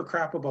you gave her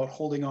crap about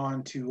holding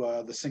on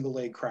to the single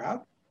leg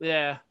crab,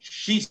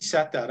 she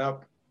set that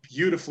up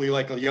beautifully,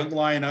 like a young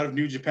lion out of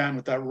New Japan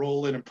with that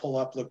roll in and pull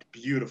up. Looked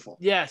beautiful.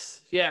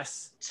 Yes.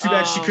 It's too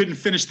bad she couldn't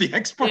finish the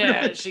export.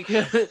 Yeah, she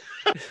could.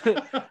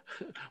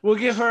 We'll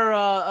give her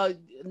a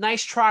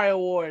nice try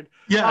award.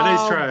 Yeah,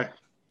 nice try.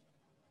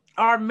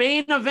 Our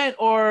main event,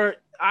 or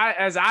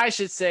as I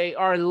should say,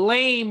 our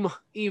lame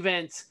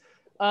event.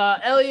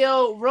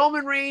 Elio,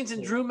 Roman Reigns,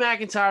 and Drew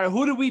McIntyre.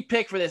 Who did we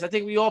pick for this? I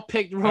think we all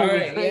picked Roman. All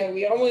right, yeah,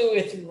 we all went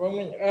with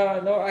Roman.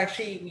 No,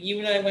 actually, you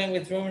and I went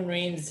with Roman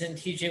Reigns, and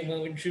TJ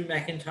went with Drew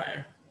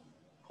McIntyre.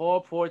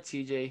 Poor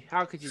TJ.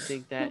 How could you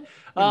think that?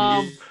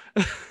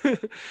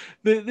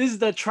 This is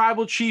the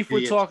tribal chief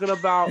we're talking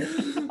about.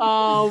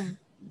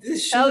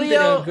 This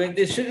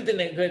should have been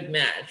a good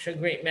match, a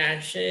great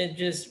match. It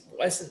just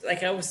wasn't.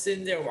 Like, I was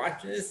sitting there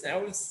watching this, and I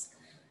was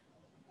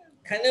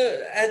kind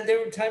of,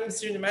 there were times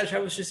during the match I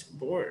was just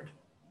bored.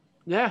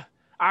 Yeah,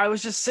 I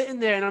was just sitting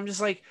there, and I'm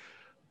just like,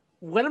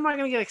 when am I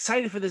going to get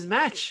excited for this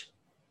match?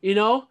 You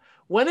know?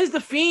 When is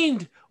The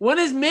Fiend? When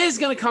is Miz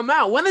going to come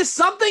out? When is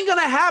something going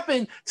to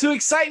happen to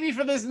excite me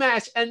for this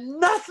match? And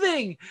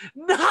nothing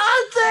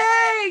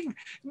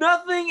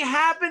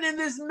happened in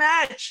this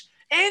match.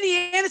 Andy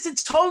Anderson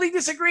totally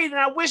disagreed, and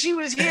I wish he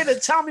was here to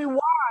tell me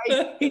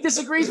why he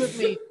disagrees with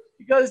me,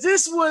 because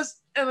this was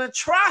an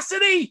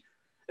atrocity.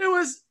 It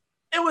was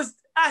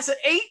as an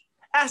 8,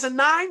 as a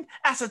 9,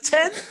 as a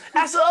 10,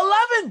 as an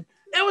 11.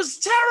 It was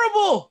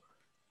terrible.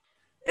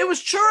 It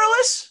was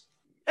churlish,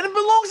 and it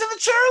belongs in the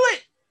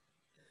churlet.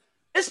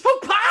 It's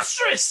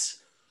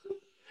preposterous.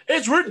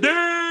 It's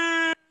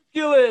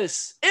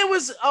ridiculous. It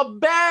was a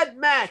bad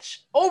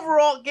match.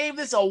 Overall, gave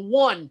this a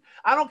 1.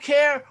 I don't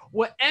care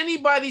what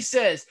anybody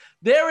says.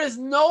 There is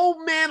no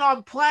man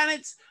on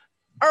planet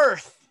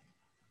Earth,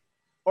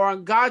 or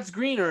on God's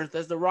green earth,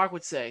 as The Rock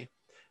would say,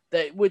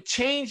 that would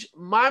change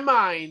my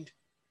mind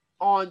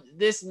on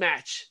this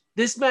match.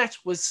 This match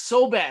was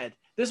so bad.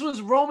 This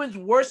was Roman's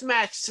worst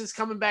match since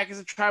coming back as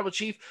a tribal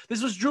chief.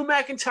 This was Drew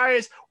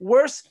McIntyre's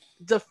worst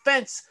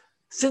defense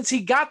since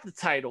he got the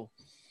title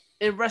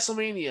in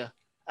WrestleMania.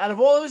 Out of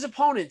all of his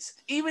opponents,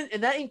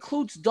 and that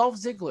includes Dolph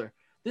Ziggler,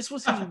 this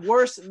was his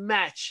worst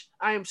match.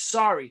 I am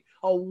sorry.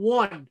 A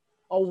 1.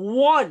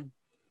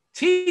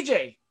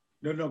 TJ.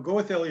 No, go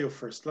with Elio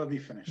first. Let me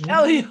finish.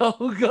 Elio,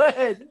 go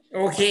ahead.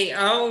 Okay,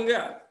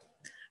 I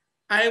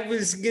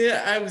was a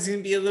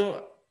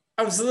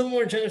little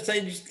more generous. I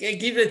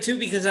gave it a 2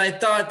 because I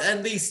thought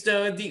at least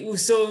the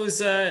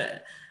Usos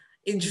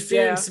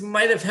interference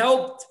might have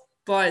helped,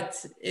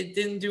 but it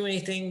didn't do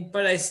anything.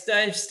 But I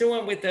still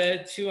went with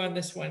a 2 on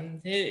this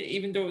one,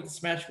 even though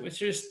this match was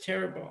just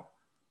terrible.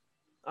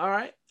 All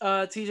right,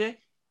 TJ.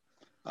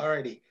 All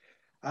righty.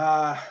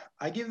 I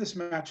give this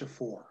match a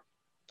 4.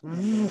 I'm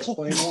going to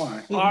explain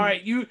why. All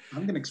right, I'm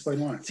going to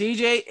explain why.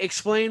 TJ,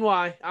 explain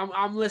why.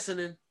 I'm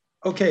listening.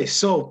 Okay,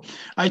 so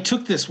I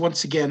took this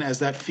once again as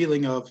that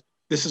feeling of,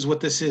 this is what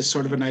this is,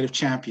 sort of a night of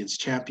champions,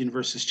 champion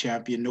versus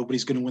champion.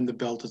 Nobody's going to win the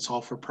belt. It's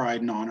all for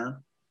pride and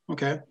honor.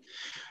 Okay.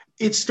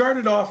 It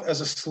started off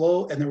as a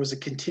slow, and there was a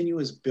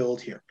continuous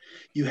build here.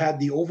 You had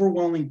the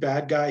overwhelming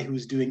bad guy who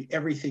was doing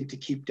everything to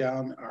keep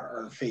down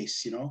our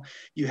face, you know.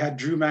 You had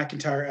Drew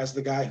McIntyre as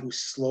the guy who's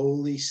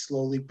slowly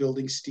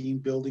building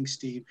steam,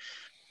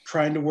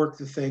 trying to work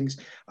the things.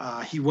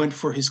 He went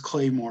for his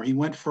Claymore. He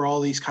went for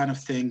all these kind of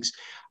things.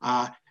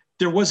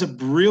 There was a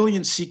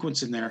brilliant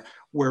sequence in there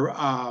where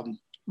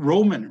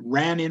Roman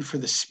ran in for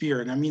the spear.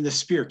 And I mean, the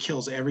spear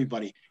kills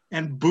everybody.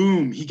 And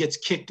boom, he gets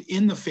kicked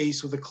in the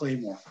face with a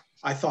Claymore.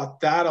 I thought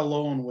that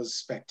alone was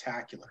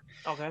spectacular.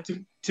 Okay.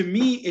 To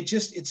me,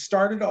 it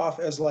started off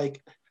as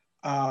like,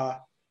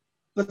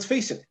 let's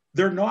face it,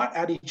 they're not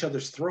at each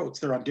other's throats.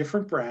 They're on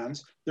different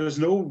brands. There's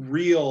no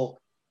real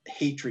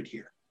hatred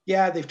here.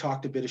 Yeah, they've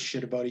talked a bit of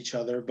shit about each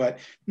other, but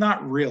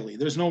not really.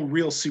 There's no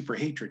real super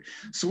hatred.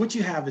 So what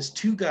you have is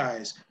two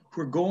guys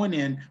who are going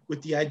in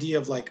with the idea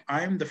of like,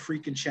 I'm the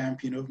freaking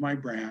champion of my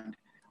brand.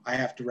 I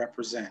have to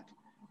represent.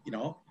 You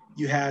know,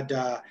 you had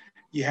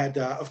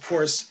of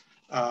course,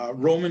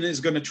 Roman is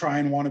going to try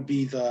and want to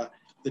be the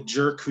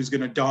jerk who's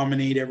going to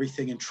dominate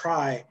everything and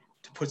try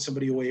to put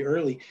somebody away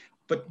early.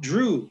 But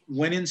Drew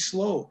went in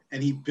slow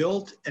and he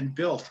built and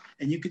built,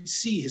 and you could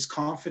see his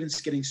confidence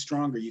getting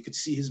stronger. You could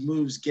see his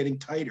moves getting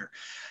tighter.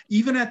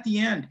 Even at the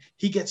end,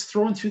 he gets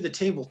thrown through the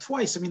table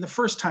twice. I mean, the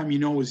first time,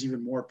 was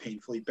even more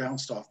painful. He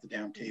bounced off the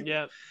down table.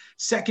 Yeah.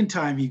 Second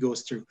time he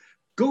goes through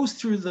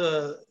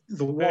the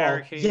wall,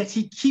 Barricade. yet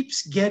he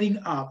keeps getting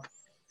up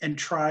and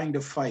trying to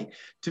fight.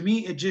 To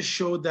me, it just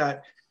showed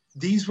that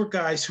these were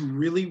guys who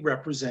really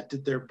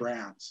represented their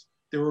brands.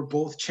 They were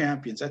both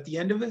champions. At the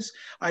end of this,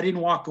 I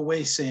didn't walk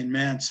away saying,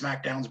 man,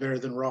 SmackDown's better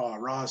than Raw.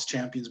 Raw's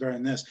champion's better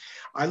than this.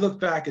 I looked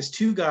back as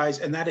two guys,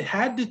 and that it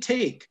had to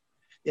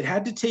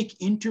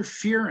take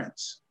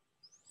interference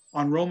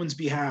on Roman's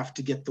behalf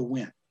to get the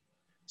win.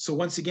 So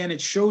once again, it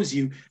shows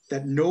you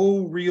that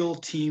no real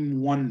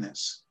team won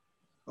this,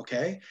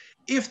 okay?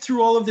 If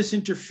through all of this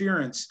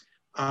interference,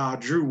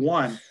 Drew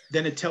won,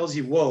 then it tells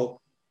you,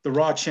 whoa, the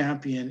Raw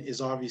champion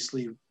is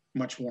obviously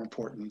much more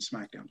important than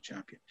SmackDown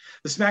champion.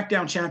 The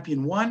SmackDown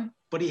champion won,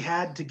 but he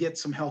had to get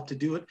some help to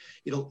do it.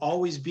 It'll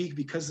always be,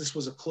 because this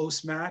was a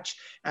close match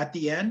at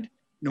the end.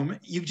 No,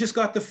 you just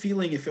got the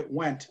feeling if it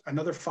went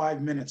another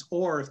 5 minutes,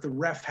 or if the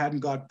ref hadn't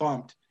got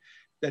bumped,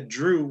 that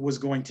Drew was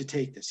going to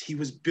take this. He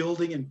was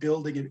building and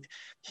building, and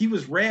he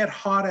was red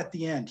hot at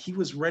the end. He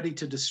was ready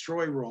to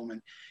destroy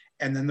Roman.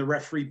 And then the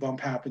referee bump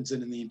happens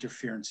and in the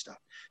interference stuff.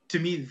 To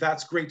me,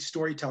 that's great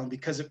storytelling,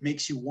 because it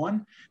makes you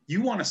want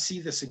to see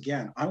this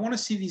again. I want to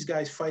see these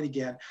guys fight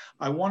again.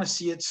 I want to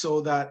see it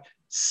so that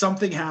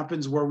something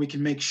happens where we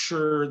can make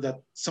sure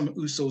that some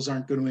Usos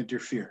aren't going to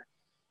interfere.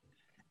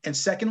 And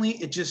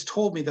secondly, it just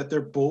told me that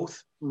they're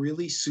both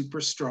really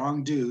super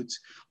strong dudes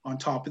on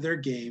top of their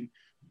game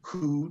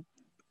who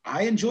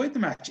I enjoyed the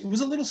match. It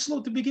was a little slow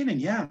at the beginning,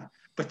 yeah.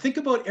 But think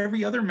about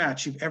every other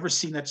match you've ever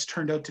seen that's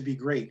turned out to be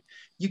great.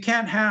 You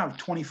can't have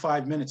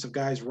 25 minutes of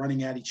guys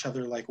running at each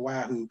other like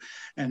wahoo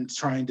and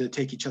trying to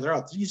take each other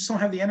out. You just don't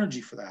have the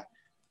energy for that.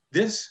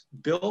 This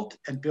built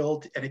and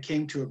built, and it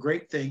came to a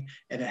great thing,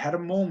 and it had a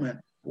moment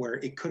where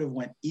it could have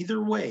went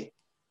either way,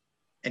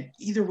 and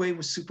either way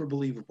was super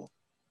believable.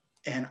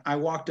 And I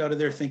walked out of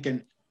there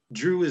thinking,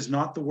 Drew is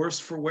not the worse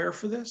for wear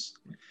for this,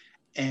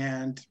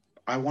 and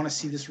I want to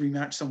see this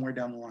rematch somewhere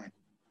down the line.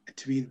 And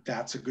to me,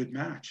 that's a good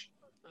match.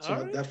 So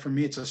right. That for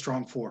me, it's a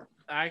strong 4.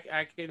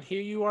 I can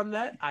hear you on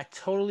that. I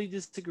totally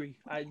disagree.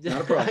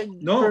 Not a problem.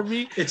 No, for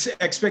me, it's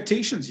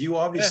expectations. You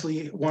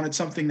obviously wanted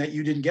something that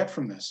you didn't get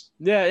from this.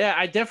 Yeah.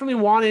 I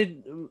definitely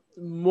wanted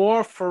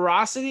more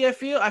ferocity. I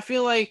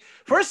feel like,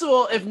 first of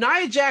all, if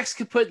Nia Jax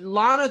could put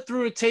Lana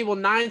through a table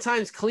 9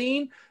 times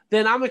clean,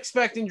 then I'm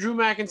expecting Drew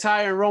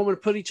McIntyre and Roman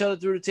to put each other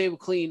through the table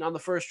clean on the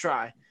first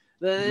try.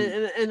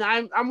 And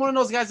I'm one of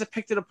those guys that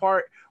picked it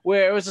apart,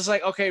 where it was just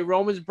like, okay,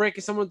 Roman's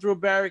breaking someone through a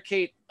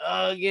barricade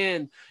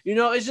again.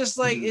 It's just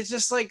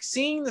like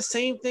seeing the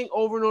same thing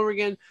over and over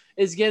again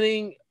is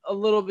getting a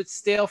little bit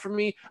stale for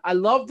me. I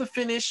love the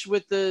finish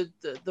with the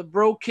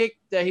bro kick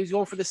that he was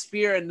going for the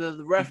spear and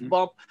the ref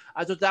bump.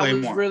 I thought that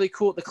was really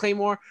cool. The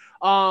Claymore.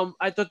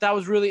 I thought that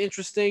was really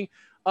interesting.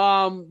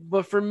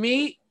 But for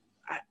me,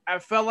 I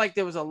felt like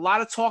there was a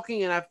lot of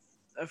talking, and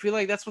I feel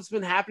like that's what's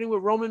been happening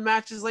with Roman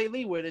matches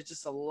lately, where there's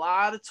just a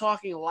lot of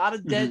talking, a lot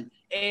of dead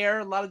air,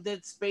 a lot of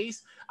dead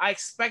space. I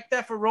expect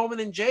that for Roman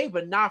and Jay,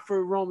 but not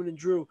for Roman and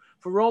Drew.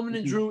 For Roman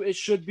and Drew, it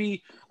should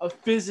be a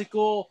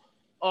physical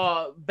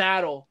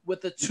battle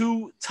with the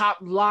 2 top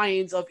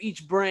lions of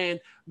each brand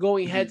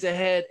going head to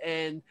head,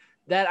 and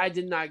that I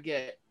did not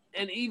get.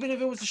 And even if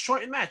it was a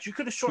shortened match, you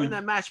could have shortened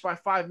that match by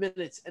 5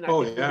 minutes, and I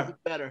think it would have been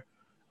better.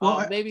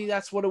 Well, maybe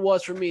that's what it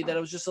was for me, that it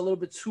was just a little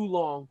bit too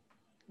long.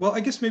 Well, I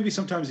guess maybe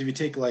sometimes if you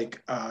take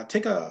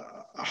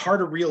a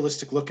harder,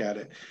 realistic look at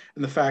it,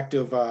 and the fact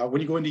of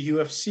when you go into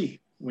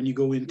UFC, when you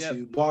go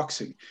into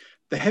boxing,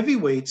 the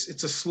heavyweights,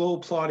 it's a slow,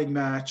 plodding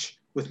match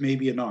with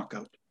maybe a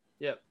knockout.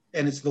 Yep.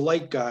 And it's the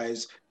light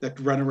guys that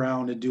run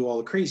around and do all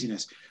the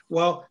craziness.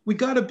 Well, we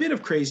got a bit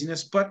of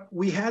craziness, but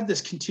we had this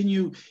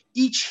continue.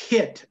 Each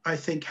hit, I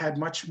think, had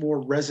much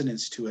more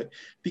resonance to it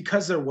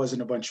because there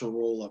wasn't a bunch of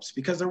roll-ups,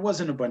 because there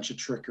wasn't a bunch of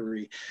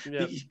trickery.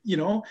 Yep.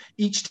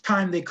 Each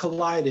time they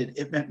collided,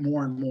 it meant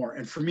more and more.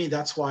 And for me,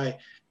 that's why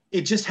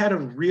it just had a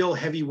real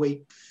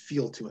heavyweight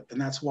feel to it. And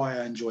that's why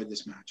I enjoyed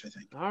this match, I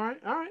think. All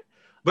right.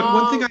 But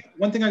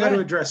one thing I got to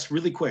address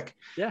really quick.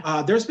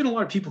 Yeah. There's been a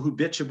lot of people who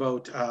bitch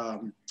about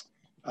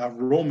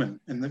Roman,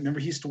 and remember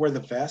he used to wear the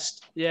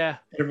vest. Yeah.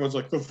 Everyone's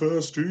like, the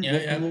vest.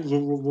 Yeah.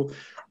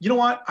 You know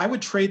what? I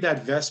would trade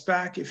that vest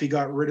back if he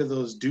got rid of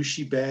those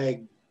douchey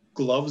bag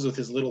gloves with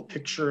his little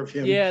picture of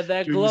him Yeah,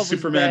 that doing glove the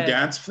Superman was bad.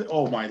 dance.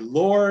 Oh my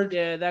lord.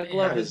 Yeah, that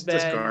glove That is is bad.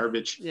 just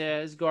garbage. Yeah,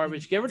 it's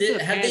garbage. Give it to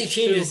the Have they pants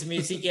changed too. his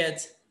music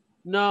yet?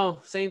 No,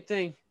 same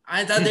thing.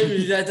 I thought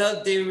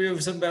they were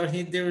something about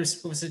him. They were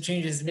supposed to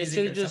change his They music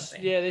should or have just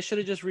something. they should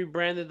have just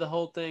rebranded the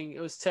whole thing. It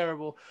was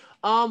terrible.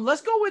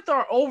 Let's go with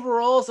our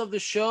overalls of the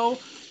show.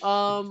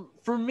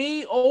 For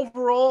me,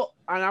 overall,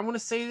 and I'm gonna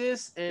say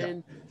this,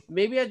 and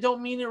maybe I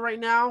don't mean it right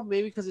now,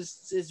 maybe because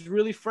it's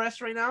really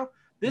fresh right now.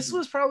 This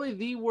was probably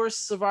the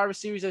worst Survivor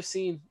Series I've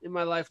seen in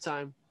my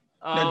lifetime.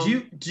 Now,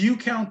 do you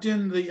count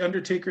in the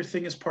Undertaker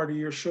thing as part of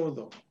your show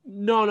though?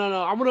 No.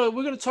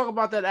 We're gonna talk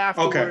about that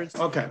afterwards.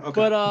 Okay.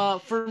 But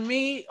for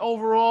me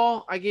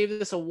overall, I gave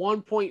this a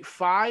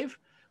 1.5.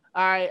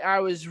 I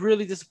was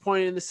really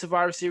disappointed in the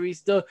Survivor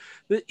Series.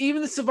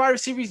 Even the Survivor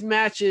Series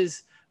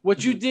matches,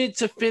 what you did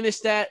to finish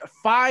that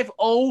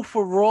 5-0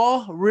 for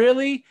Raw,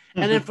 really,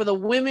 and then for the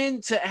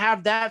women to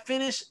have that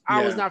finish,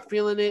 I was not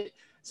feeling it.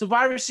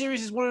 Survivor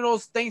Series is one of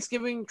those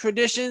Thanksgiving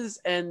traditions,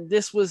 and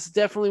this was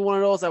definitely one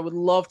of those I would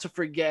love to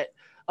forget.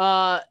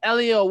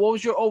 Elio, what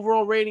was your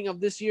overall rating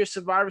of this year's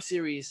Survivor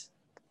Series?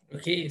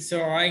 Okay,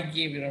 so I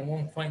gave it a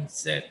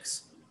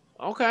 1.6.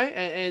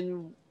 Okay,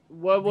 and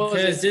what was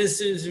because it?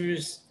 this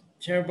was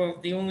terrible.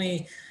 The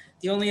only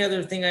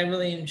other thing I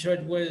really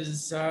enjoyed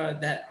was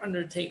that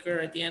Undertaker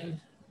at the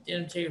end, the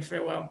Undertaker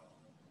farewell.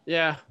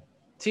 Yeah,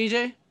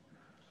 TJ.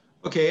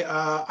 Okay,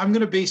 I'm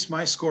going to base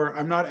my score.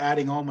 I'm not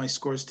adding all my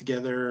scores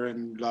together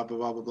and blah, blah,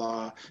 blah, blah,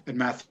 blah, and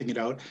mathing it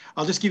out.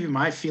 I'll just give you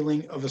my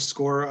feeling of a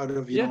score out of,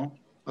 of the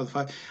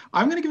 5.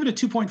 I'm going to give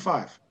it a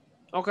 2.5.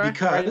 Okay,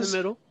 because right in the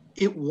middle.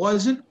 It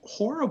wasn't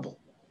horrible.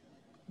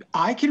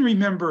 I can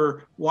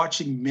remember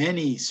watching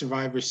many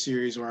Survivor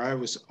Series where I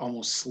was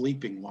almost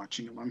sleeping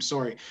watching them. I'm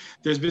sorry.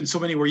 There's been so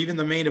many where even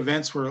the main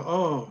events were,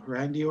 oh,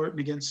 Randy Orton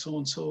against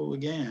so-and-so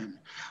again,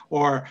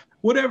 or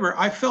whatever.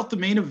 I felt the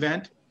main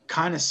event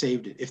kind of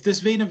saved it. If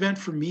this main event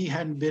for me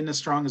hadn't been as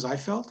strong as I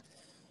felt,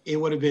 it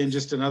would have been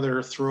just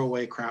another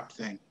throwaway crap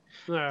thing.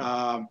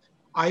 Yeah.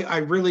 I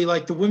really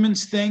like the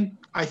women's thing.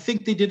 I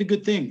think they did a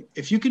good thing.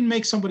 If you can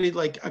make somebody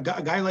like a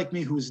guy like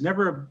me who's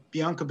never a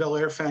Bianca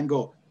Belair fan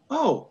go,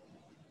 oh,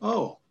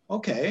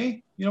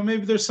 okay,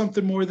 maybe there's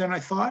something more than I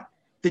thought,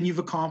 then you've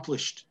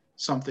accomplished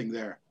something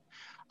there.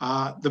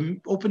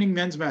 The opening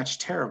men's match,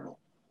 terrible.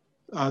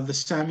 The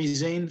Sami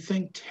Zayn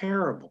thing,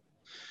 terrible.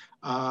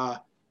 As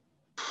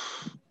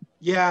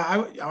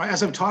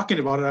I'm talking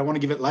about it, I want to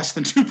give it less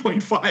than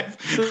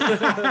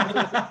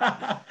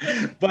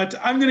 2.5. But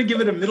I'm going to give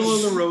it a middle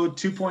of the road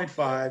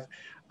 2.5.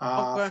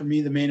 Okay. For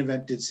me, the main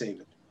event did save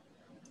it.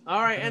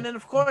 All right, and then,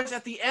 of course,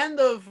 at the end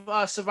of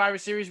Survivor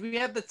Series, we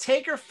had the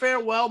Taker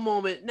farewell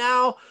moment.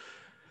 Now,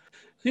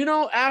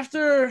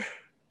 after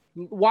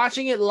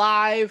watching it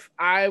live,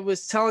 I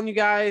was telling you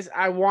guys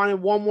I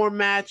wanted one more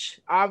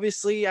match.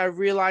 Obviously, I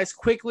realized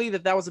quickly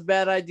that was a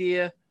bad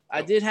idea.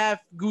 I did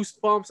have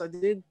goosebumps. I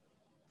did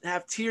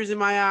have tears in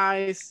my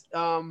eyes.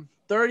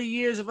 30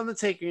 years of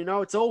Undertaker,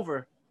 it's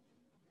over.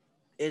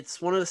 It's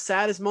one of the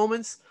saddest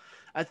moments.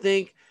 I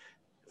think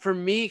for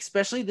me,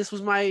 especially, this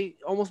was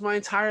almost my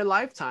entire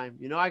lifetime.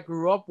 I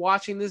grew up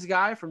watching this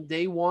guy from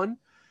day one,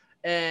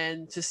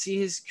 and to see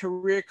his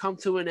career come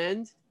to an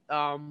end,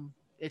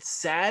 it's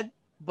sad,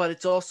 but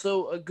it's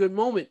also a good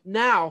moment.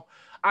 Now,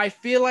 I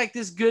feel like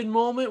this good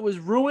moment was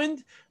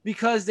ruined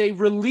because they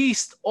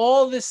released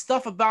all this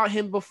stuff about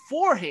him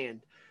beforehand,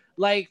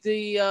 like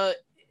the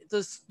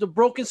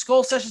Broken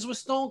Skull sessions with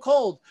Stone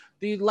Cold,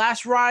 the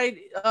Last Ride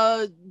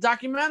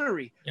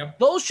documentary. Yep.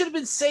 Those should have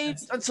been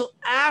saved until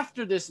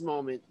after this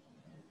moment,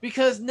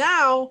 because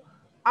now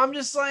I'm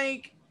just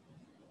like,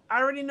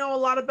 I already know a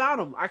lot about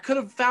him. I could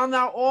have found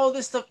out all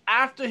this stuff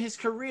after his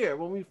career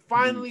when we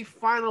finally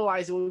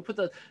finalized it, when we put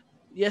the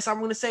I'm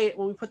going to say it,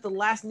 when we put the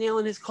last nail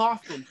in his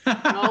coffin.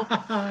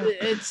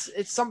 It's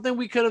something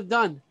we could have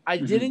done. I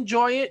did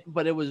enjoy it,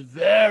 but it was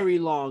very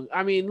long.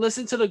 I mean,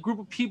 listen to the group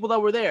of people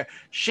that were there.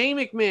 Shane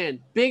McMahon,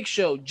 Big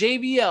Show,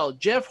 JBL,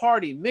 Jeff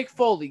Hardy, Mick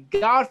Foley,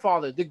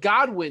 Godfather, The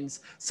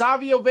Godwins,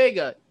 Savio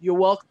Vega. You're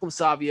welcome,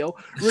 Savio.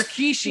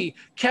 Rikishi,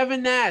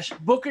 Kevin Nash,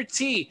 Booker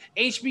T,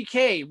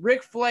 HBK,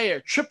 Ric Flair,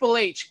 Triple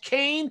H,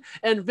 Kane,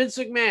 and Vince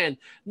McMahon.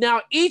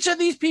 Now, each of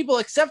these people,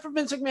 except for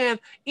Vince McMahon,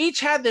 each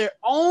had their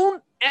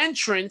own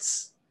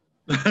entrance.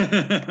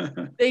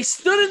 They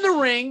stood in the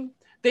ring.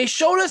 They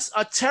showed us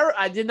a terror.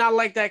 I did not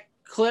like that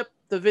clip,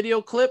 the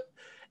video clip,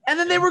 and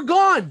then they were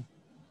gone.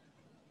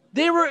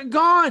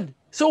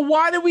 So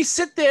why did we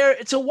sit there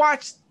to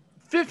watch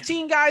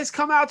 15 guys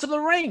come out to the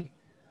ring?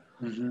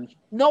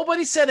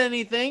 Nobody said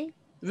anything.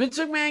 Vince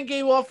McMahon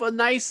gave off a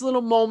nice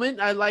little moment.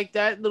 I like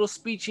that little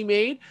speech he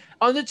made.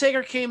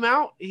 Undertaker came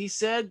out. He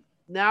said,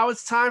 now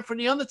it's time for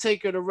the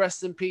Undertaker to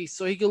rest in peace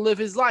so he can live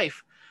his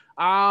life.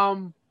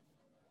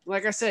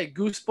 Like I said,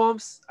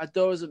 goosebumps. I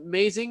thought it was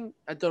amazing.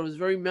 I thought it was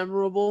very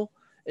memorable.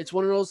 It's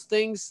one of those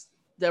things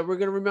that we're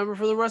going to remember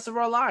for the rest of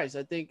our lives.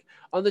 I think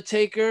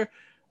Undertaker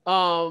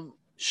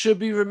should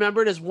be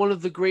remembered as one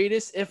of the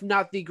greatest, if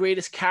not the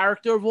greatest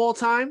character of all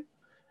time,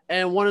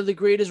 and one of the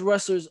greatest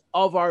wrestlers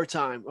of our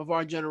time, of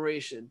our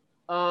generation.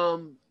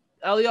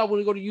 Elio, I want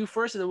to go to you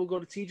first, and then we'll go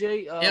to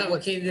TJ.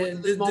 What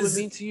does this moment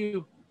mean to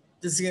you?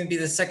 This is going to be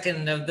the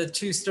second of the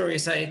two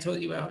stories I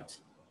told you about.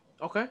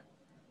 Okay.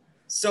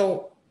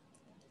 So,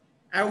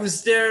 I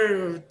was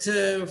there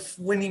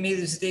when he made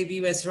his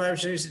debut at Survivor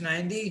Series in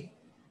 '90.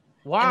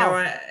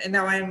 Wow.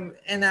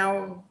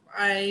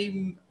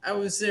 I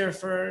was there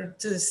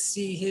to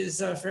see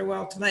his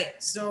farewell tonight.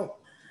 So,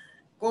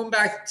 going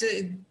back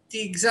to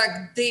the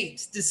exact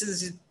date,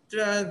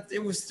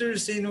 it was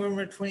Thursday,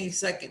 November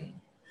 22nd.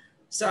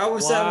 So I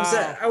was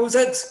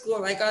at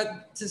school. I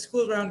got to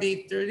school around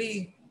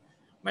 8:30.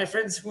 My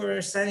friends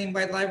were standing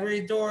by the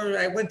library door.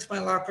 I went to my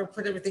locker,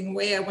 put everything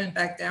away. I went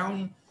back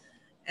down,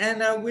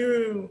 and we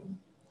were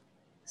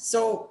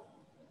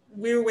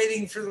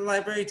waiting for the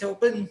library to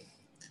open.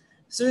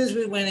 As soon as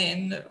we went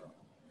in,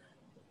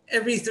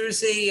 every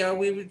Thursday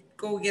we would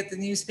go get the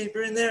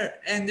newspaper in there,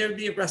 and there'd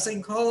be a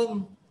wrestling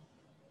column.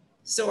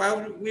 So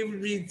we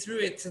would read through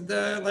it.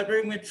 The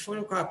librarian would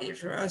photocopy it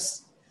for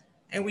us,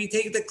 and we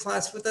take the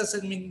class with us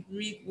and we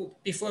read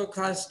before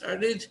class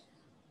started.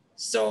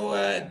 So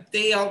I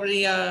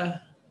already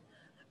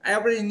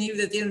knew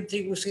that the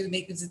Undertaker was going to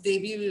make his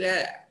debut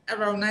at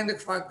around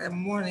 9:00 that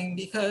morning,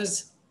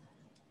 because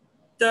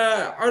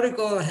the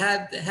article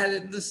had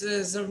it listed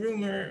as a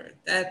rumor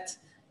that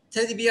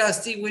Teddy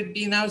DiBiase would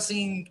be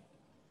announcing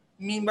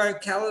Mean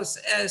Mark Callis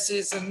as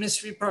his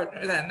mystery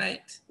partner that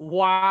night.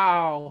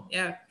 Wow.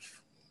 Yeah.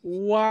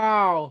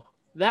 Wow.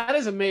 That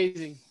is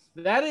amazing.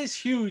 That is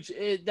huge.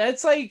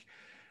 That's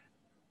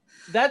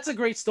a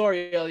great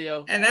story,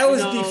 Elio. And that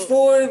was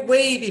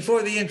way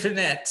before the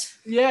internet.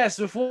 Yes,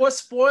 before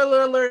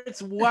spoiler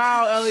alerts.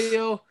 Wow,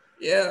 Elio.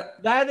 Yeah.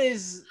 That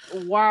is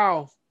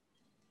wow.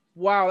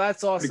 Wow,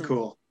 that's awesome. Pretty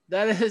cool.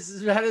 That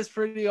is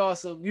pretty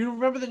awesome. You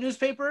remember the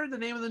newspaper? The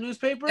name of the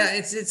newspaper? Yeah,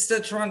 it's the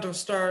Toronto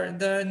Star,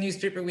 the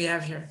newspaper we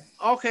have here.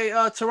 Okay,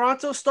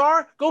 Toronto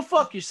Star, go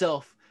fuck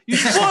yourself. You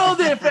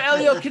spoiled it for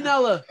Elio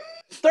Cannella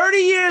 30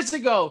 years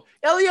ago.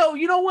 Elio,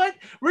 you know what?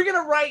 We're going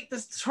to write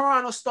this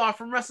Toronto Star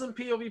from Wrestling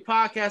POV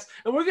podcast,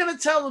 and we're going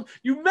to tell him,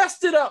 you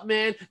messed it up,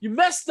 man. You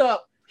messed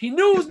up. He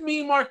knew it was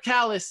me, Mark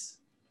Callis.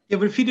 Yeah,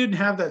 but if he didn't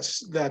have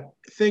that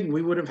thing,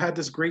 we would have had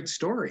this great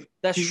story.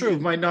 That's true. It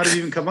might not have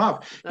even come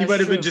up. He might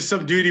have been just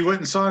some dude he went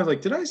and saw. And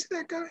like, did I see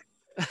that guy?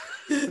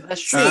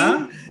 That's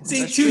true.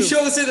 See, two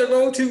shows in a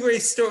row, two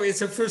great stories.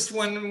 The first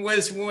one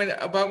was one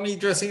about me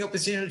dressing up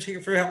as the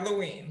Undertaker for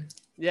Halloween.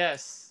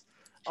 Yes.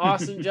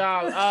 Awesome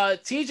job.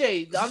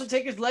 TJ, The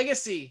Undertaker's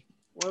legacy.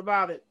 What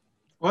about it?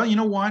 Well, you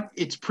know what?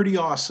 It's pretty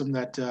awesome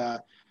that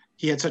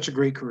he had such a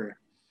great career.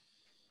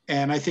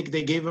 And I think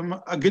they gave him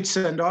a good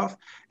send-off.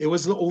 It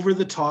was over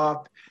the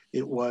top.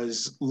 It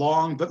was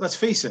long, but let's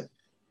face it,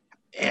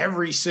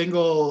 every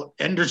single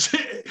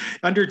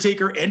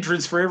Undertaker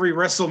entrance for every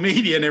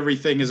WrestleMania and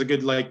everything is a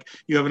good, like,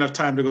 you have enough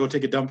time to go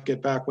take a dump,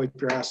 get back, wipe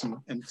your ass,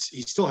 and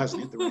he still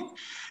hasn't hit the ring.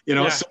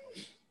 Yeah. So,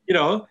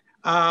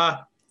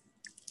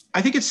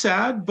 I think it's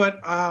sad,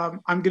 but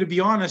I'm going to be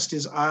honest,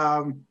 as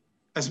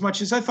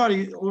much as I thought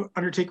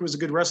Undertaker was a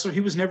good wrestler, he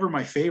was never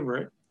my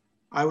favorite.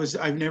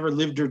 I've never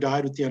lived or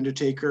died with the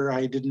Undertaker.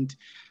 I didn't.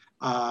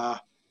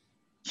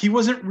 He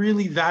wasn't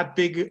really that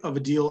big of a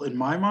deal in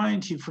my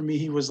mind. For me,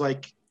 he was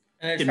like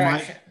he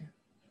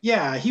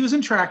was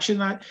in traction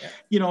that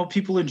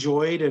people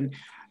enjoyed, and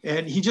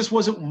he just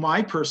wasn't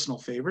my personal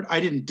favorite.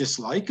 I didn't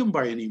dislike him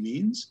by any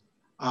means.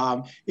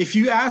 If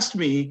you asked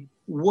me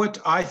what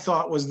I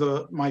thought was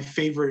my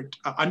favorite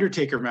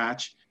Undertaker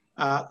match,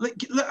 I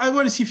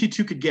want to see if you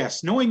two could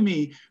guess. Knowing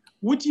me,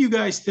 what do you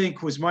guys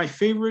think was my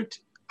favorite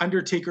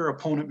Undertaker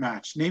opponent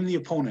match? Name the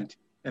opponent,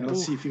 and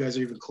let's see if you guys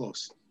are even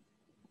close.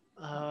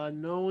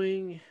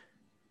 Knowing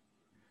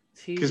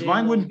TJ, because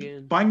mine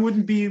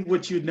wouldn't be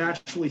what you'd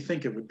naturally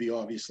think it would be,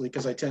 obviously,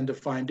 because I tend to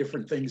find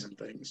different things in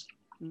things.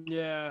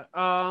 Yeah.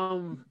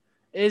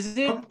 Is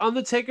it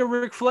Undertaker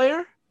Ric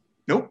Flair?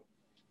 Nope.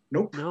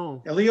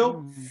 No.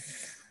 Elio,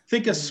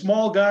 think a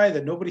small guy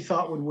that nobody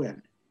thought would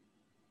win.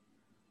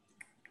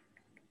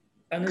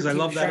 Because I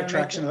love that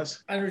attraction.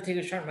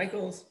 Undertaker Shawn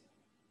Michaels.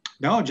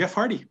 No, Jeff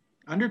Hardy.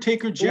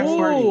 Undertaker, Jeff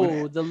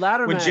Hardy. The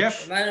ladder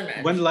match.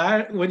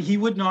 When he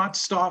would not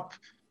stop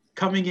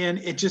coming in,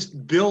 it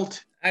just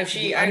built.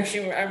 Actually, I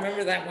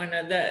remember that one.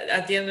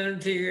 At the end,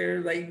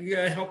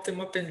 Undertaker helped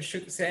him up and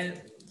shook his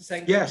hand.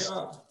 Like, yes, good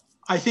job.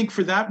 I think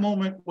for that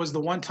moment was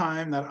the one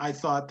time that I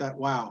thought that,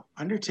 wow,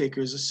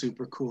 Undertaker is a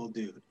super cool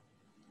dude.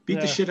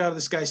 Beat the shit out of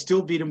this guy,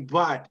 still beat him,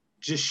 but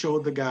just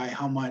showed the guy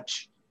how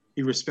much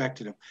he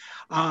respected him.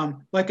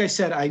 Like I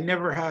said, I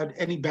never had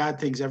any bad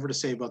things ever to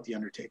say about the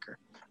Undertaker.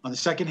 On the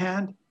second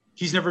hand,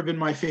 he's never been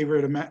my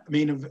favorite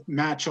main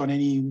match on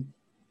any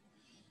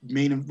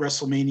main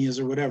WrestleManias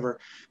or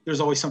whatever. There's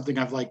always something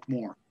I've liked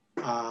more.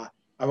 I've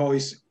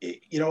always,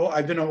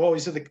 I've been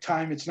always at the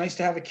time. It's nice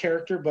to have a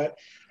character, but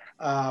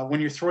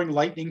when you're throwing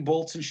lightning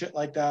bolts and shit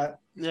like that,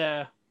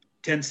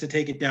 tends to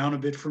take it down a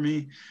bit for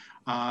me.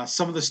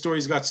 Some of the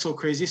stories got so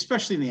crazy,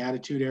 especially in the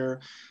Attitude Era.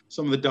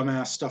 Some of the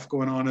dumbass stuff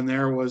going on in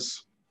there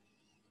was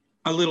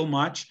a little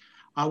much.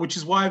 which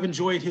is why I've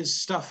enjoyed his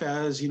stuff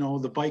as, the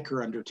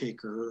biker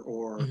Undertaker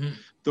or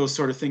those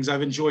sort of things.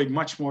 I've enjoyed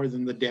much more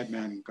than the Dead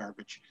Man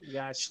garbage.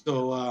 Gotcha.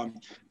 So,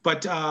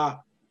 but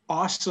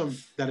awesome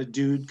that a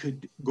dude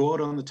could go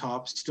out on the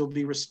top, still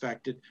be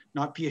respected,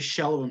 not be a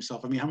shell of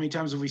himself. I mean, how many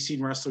times have we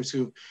seen wrestlers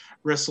who've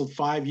wrestled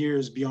 5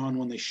 years beyond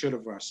when they should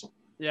have wrestled?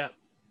 Yeah.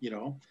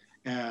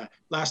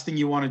 Last thing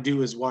you want to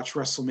do is watch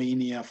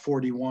WrestleMania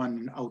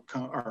 41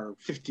 or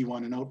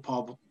 51 and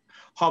out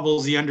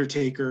hobbles the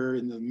Undertaker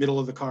in the middle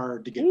of the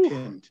card to get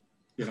pinned,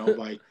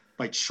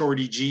 by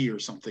Shorty G or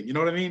something. You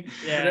know what I mean?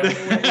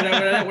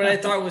 Yeah. What I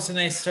thought was a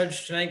nice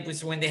touch tonight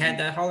was when they had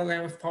that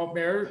hologram of Paul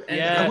Bearer.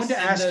 I wanted to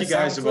ask you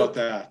guys about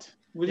that.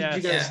 What did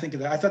you guys think of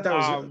that? I thought that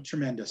was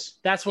tremendous.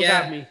 That's what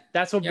got me.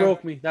 That's what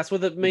broke me. That's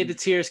what made the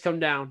tears come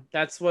down.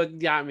 That's what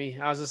got me.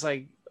 I was just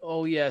like,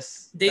 oh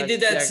yes. They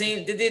did that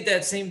same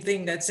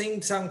thing, that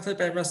same sound clip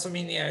at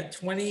WrestleMania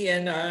 20,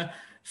 and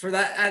for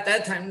that at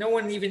that time, no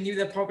one even knew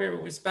that Paul Bearer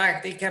was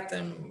back. They kept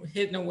him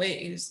hidden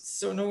away,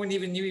 so no one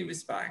even knew he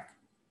was back.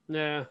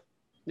 Yeah,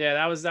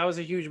 that was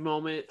a huge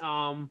moment.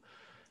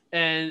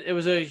 And it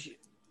was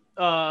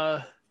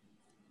a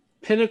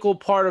pinnacle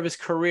part of his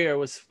career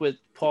was with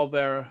Paul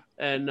Bearer,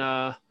 and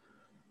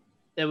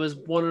it was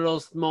one of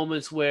those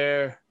moments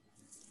where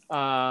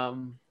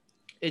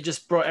it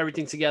just brought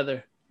everything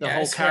together. The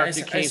whole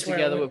character came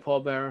together with Paul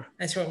Bearer.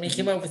 That's when we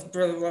came up with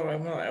Brother Love.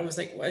 I was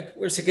like, what?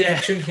 Where's the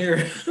connection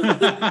here?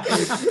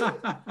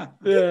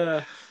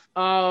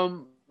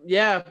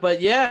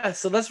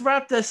 So let's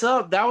wrap this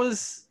up.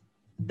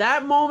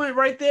 That moment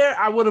right there.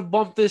 I would have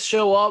bumped this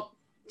show up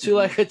to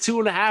like a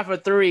 2.5 or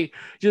 3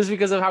 just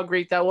because of how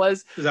great that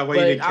was. Is that why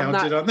you didn't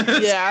count it on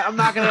this? Yeah, I'm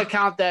not going to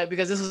count that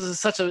because this was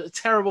such a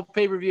terrible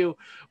pay-per-view.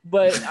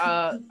 But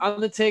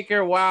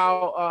Undertaker,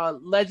 wow,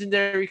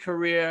 legendary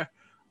career.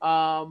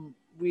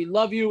 We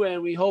love you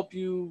and we hope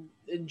you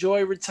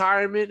enjoy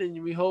retirement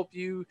and we hope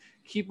you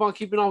keep on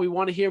keeping on. We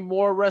want to hear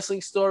more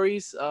wrestling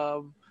stories.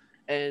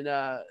 And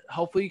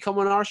hopefully you come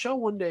on our show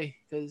one day,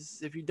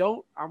 because if you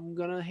don't, I'm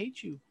going to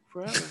hate you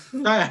forever.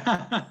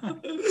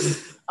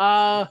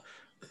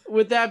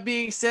 With that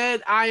being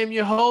said, I am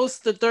your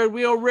host, the third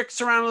wheel, Ric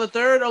Serrano the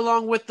Third,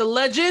 along with the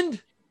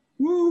legend.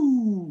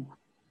 Woo!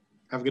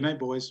 Have a good night,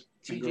 boys.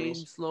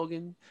 James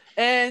Logan.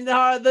 And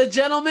the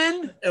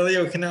gentleman.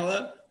 Elio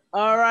Cannella.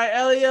 All right,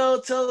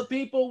 Elio, tell the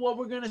people what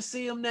we're going to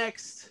see them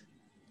next.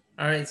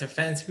 All right, so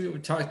fans, we will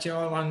talk to you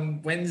all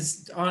on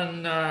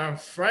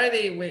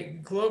Friday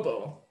with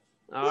Global.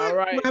 All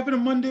right. What happened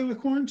on Monday with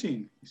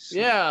quarantine?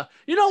 Yeah.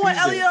 You know what,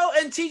 Elio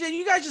and TJ,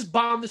 you guys just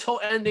bombed this whole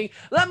ending.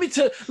 Let me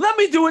do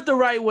it the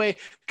right way.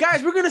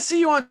 Guys, we're going to see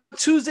you on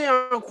Tuesday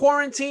on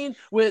Quarantine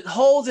with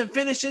holds and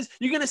finishes.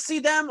 You're going to see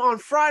them on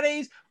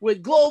Fridays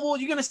with Global.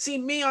 You're going to see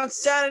me on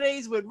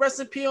Saturdays with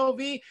Wrestling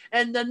POV.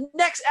 And the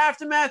next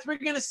Aftermath, we're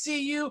going to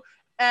see you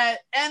at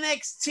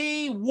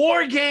NXT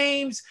War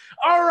Games.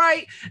 All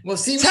right. We'll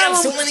see. We have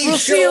so many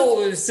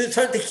shows. It's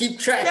hard to keep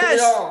track of it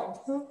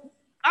all.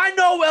 I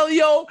know,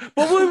 Elio,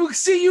 but we will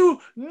see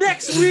you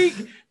next week.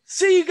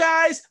 See you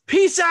guys.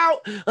 Peace out.